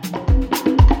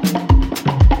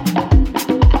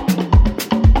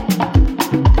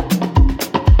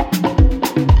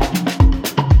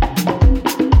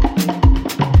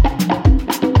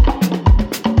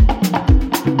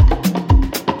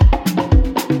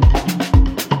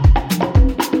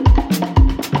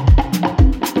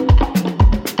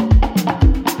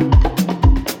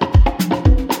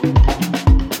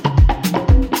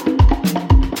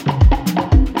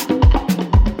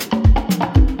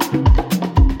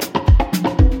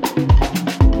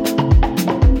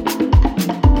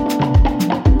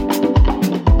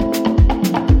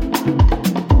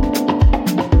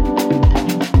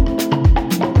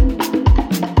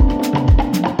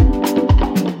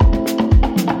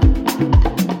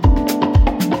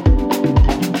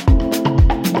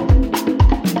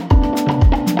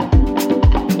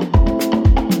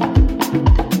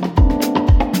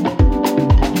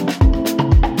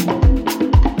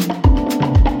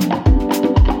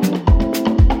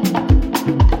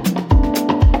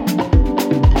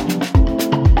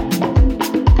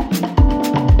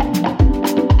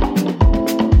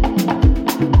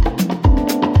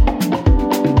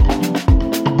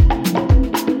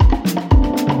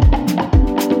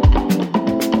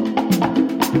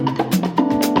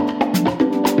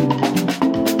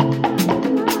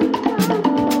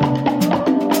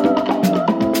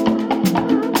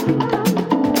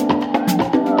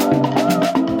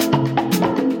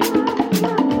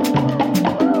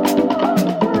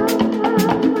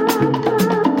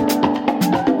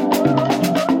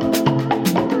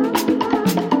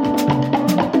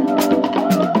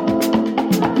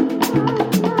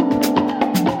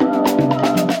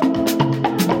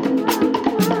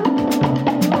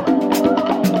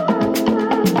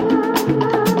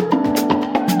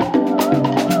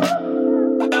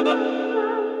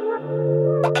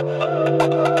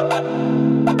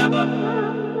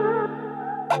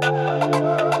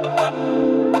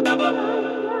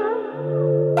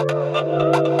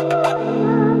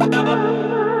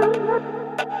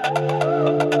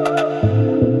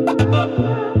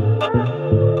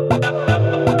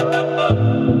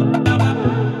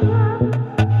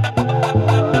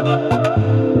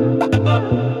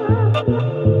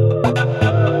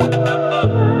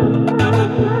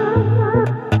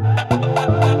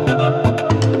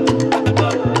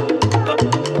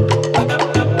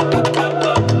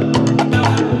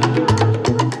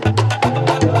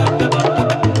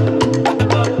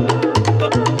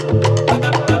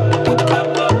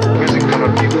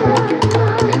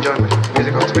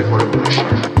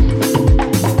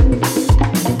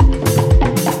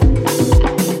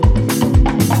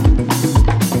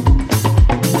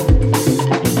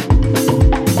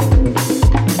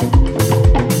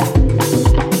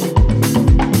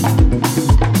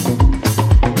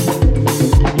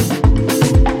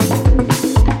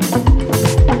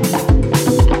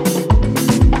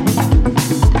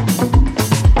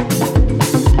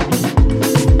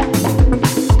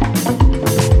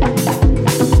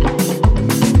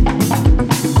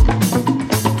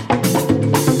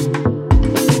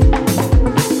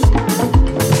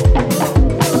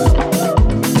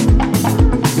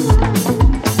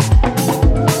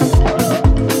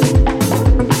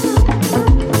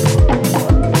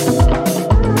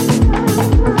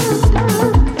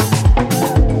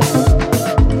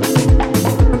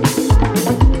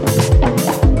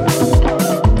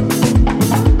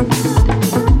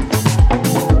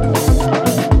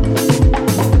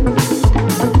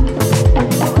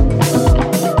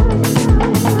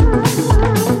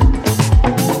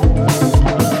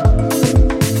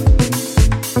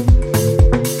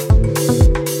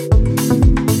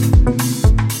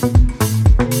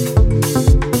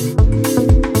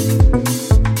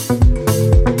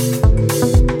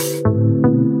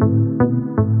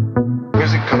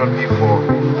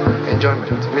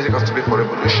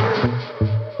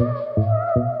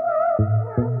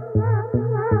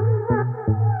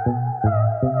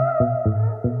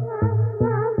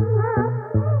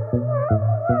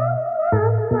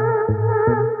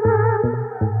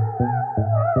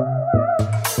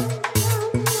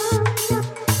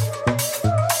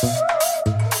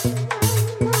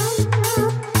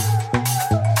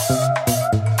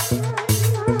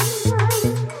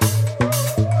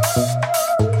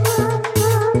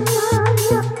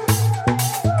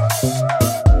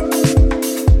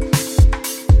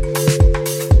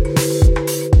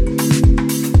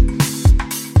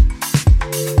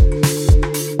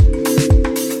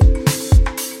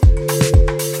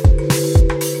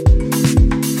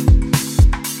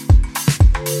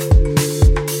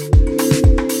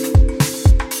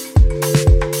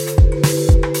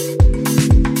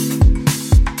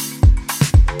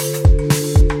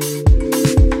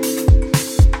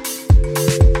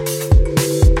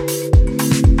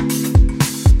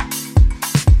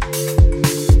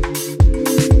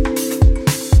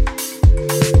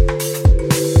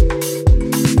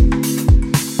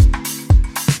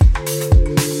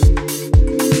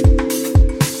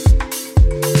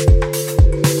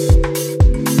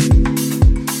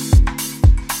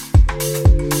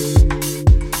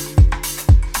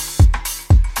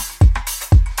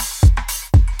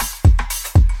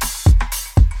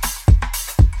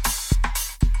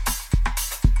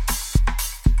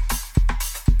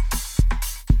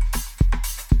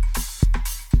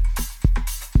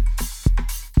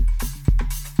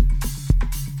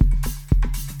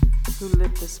 who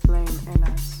lit this flame in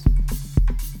us.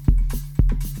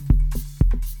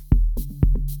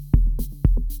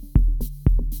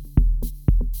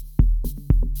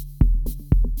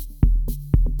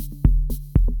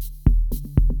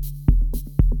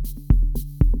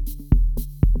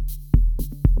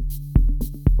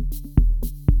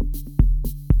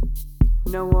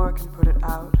 No war can put it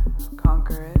out,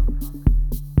 conquer it.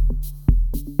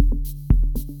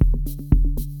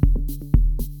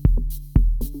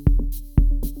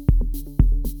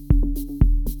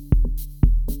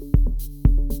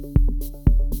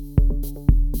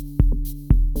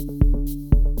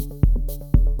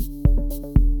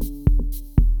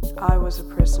 I was a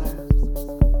prisoner.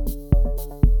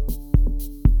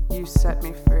 You set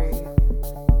me free.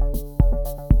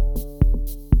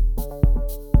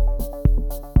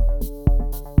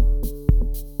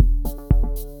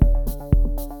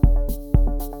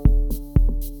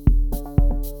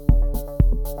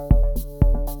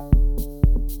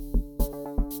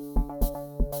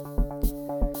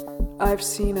 I've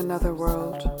seen another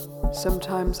world.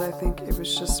 Sometimes I think it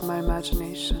was just my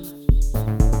imagination.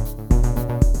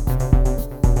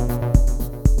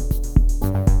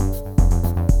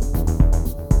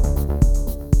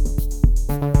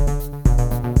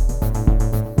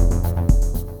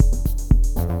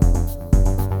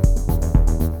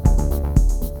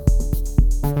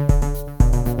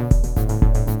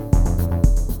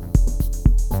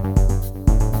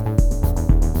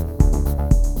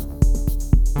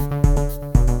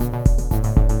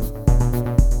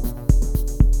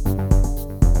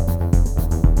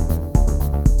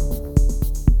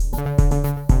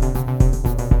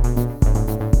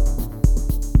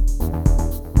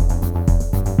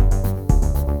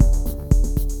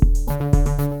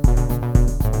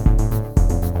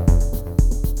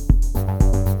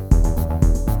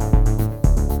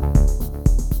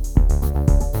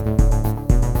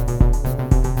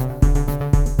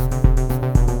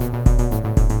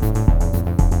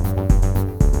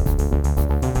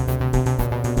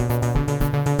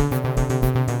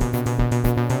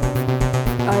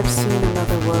 I've seen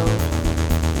another world.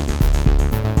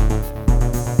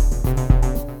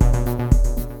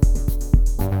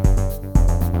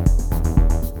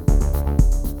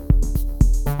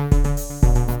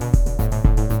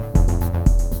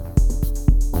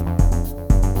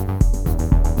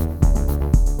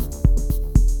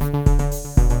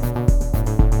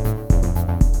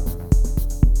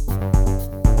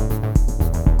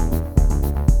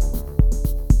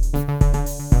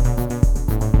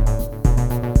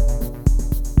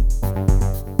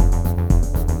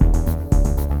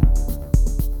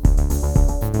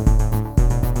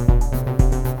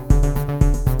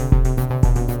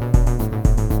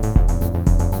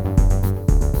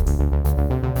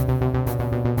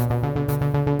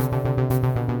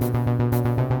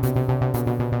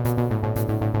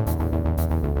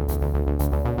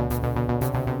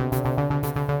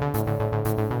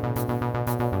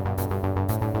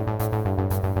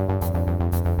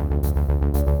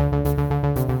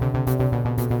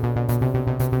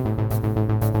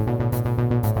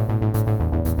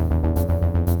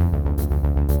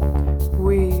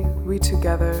 We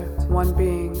together, one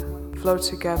being, flow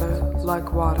together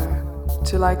like water,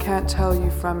 till I can't tell you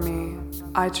from me.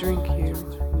 I drink you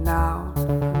now,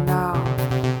 now.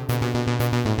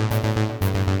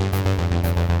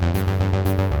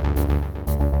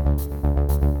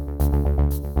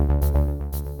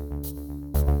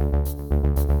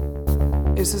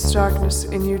 Is this darkness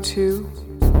in you too?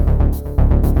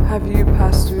 Have you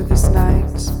passed through this night?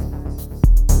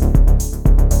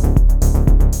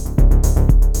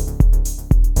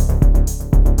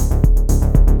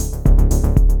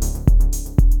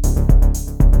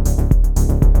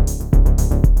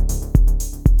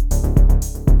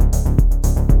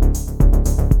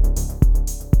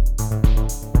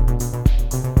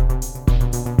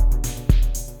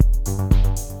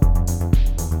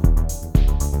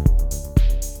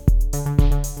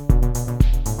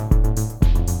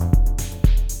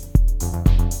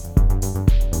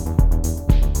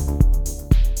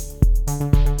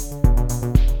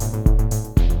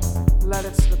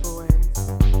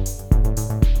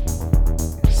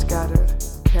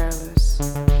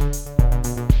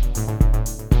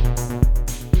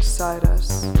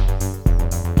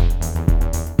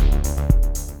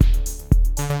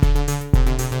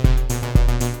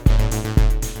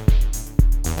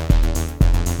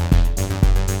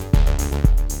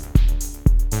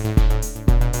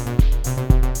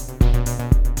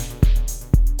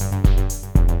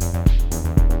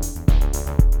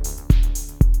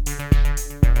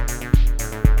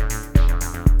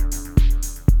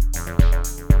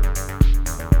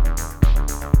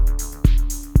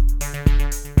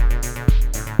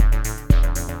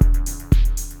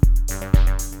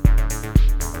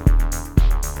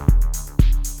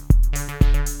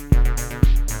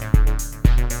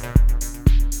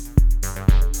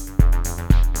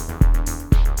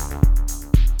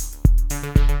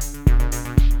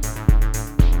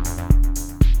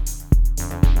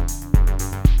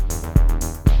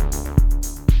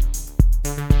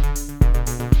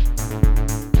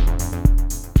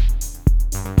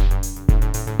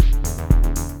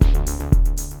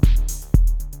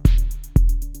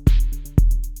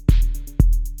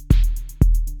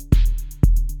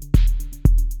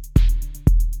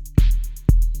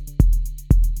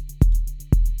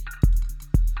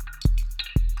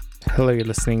 Hello, you're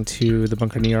listening to The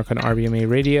Bunker New York on RBMA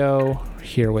Radio,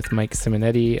 here with Mike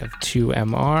Simonetti of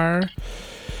 2MR.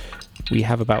 We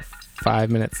have about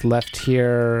 5 minutes left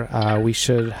here. We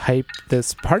should hype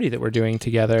this party that we're doing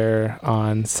together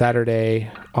on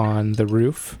Saturday on the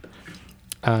roof.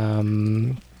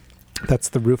 That's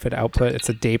the roof at Output. It's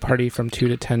a day party from 2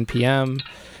 to 10 p.m.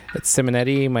 It's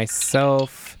Simonetti,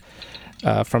 myself.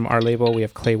 From our label, we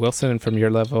have Clay Wilson, and from your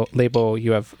label,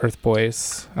 you have Earth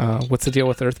Boys. What's the deal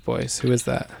with Earth Boys? Who is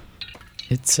that?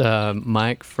 It's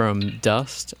Mike from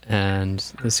Dust and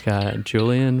this guy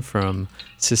Julian from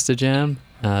Sister Jam.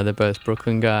 They're both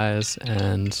Brooklyn guys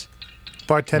and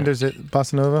Bartenders at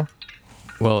Bossa Nova?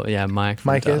 Well, yeah, Mike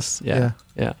from Dust. Is?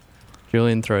 Yeah.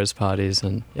 Julian throws parties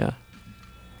and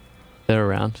they're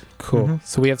around. Cool. Mm-hmm.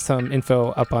 So we have some info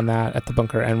up on that at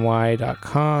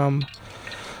thebunkerny.com.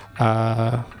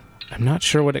 I'm not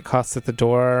sure what it costs at the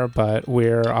door, but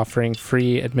we're offering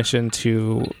free admission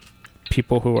to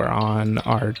people who are on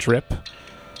our drip,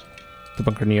 the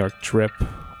Bunker New York drip.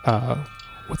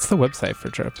 What's the website for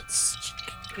drip? It's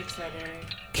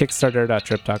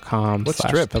Kickstarter.drip.com. What's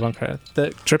drip? The Bunker.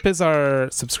 The drip is our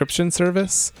subscription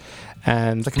service,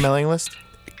 and like a mailing list.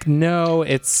 No,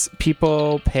 it's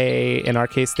people pay. In our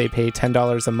case, they pay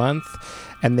 $10 a month.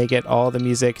 And they get all the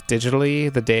music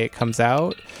digitally the day it comes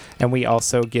out. And we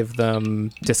also give them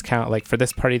discount. Like for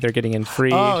this party, they're getting in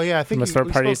free. Oh, yeah. I think we spoke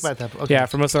about that. Okay. Yeah,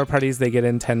 for most of our parties, they get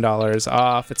in $10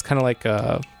 off. It's kind of like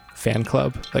a fan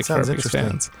club, like for our biggest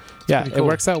fans. Yeah, cool. It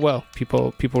works out well.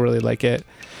 People really like it.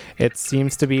 It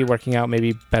seems to be working out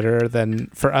maybe better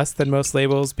for us than most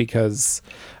labels, because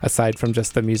aside from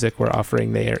just the music we're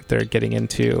offering, they're getting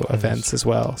into events as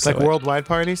well. So like worldwide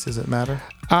parties, does it matter?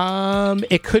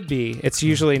 It could be. It's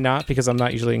usually not, because I'm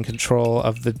not usually in control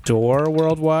of the door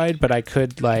worldwide, but I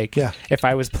could if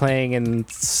I was playing in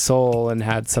Seoul and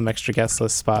had some extra guest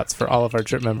list spots for all of our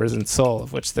drip members in Seoul,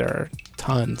 of which there are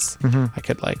tons, I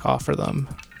could offer them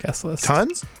guest list.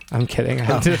 Tons? I'm kidding.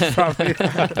 I did probably.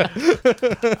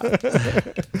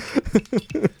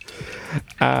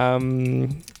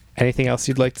 Anything else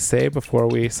you'd like to say before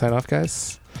we sign off,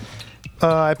 guys?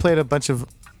 I played a bunch of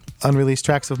unreleased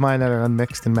tracks of mine that are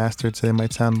unmixed and mastered, so they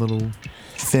might sound a little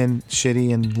thin,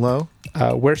 shitty, and low.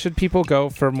 Where should people go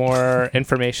for more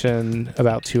information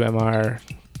about 2MR?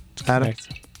 Adam?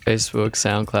 Facebook,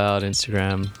 SoundCloud,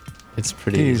 Instagram. It's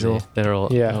pretty usual. Easy. They're all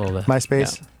there.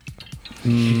 MySpace? Yeah.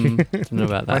 Don't know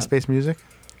about that. MySpace Music?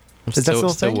 I'm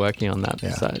still working on that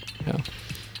side. Yeah.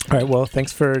 All right. Well,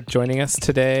 thanks for joining us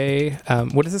today.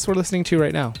 What is this we're listening to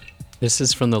right now? This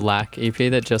is from the Lack EP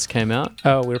that just came out.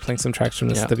 Oh, we were playing some tracks from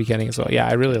this at the beginning as well. Yeah,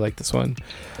 I really like this one.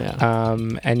 Yeah.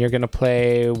 And you're going to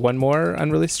play one more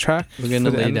unreleased track? We're going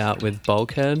to lead out with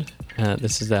Bulkhead.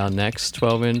 This is our next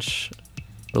 12-inch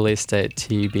release date,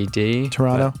 TBD.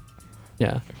 Toronto?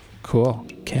 Yeah. Cool.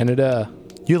 Canada.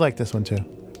 You like this one too.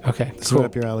 Okay, this is right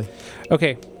up your alley.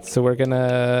 Okay, so we're going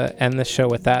to end the show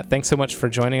with that. Thanks so much for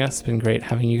joining us. It's been great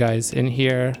having you guys in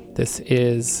here. This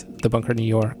is The Bunker New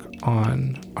York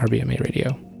on RBMA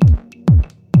Radio.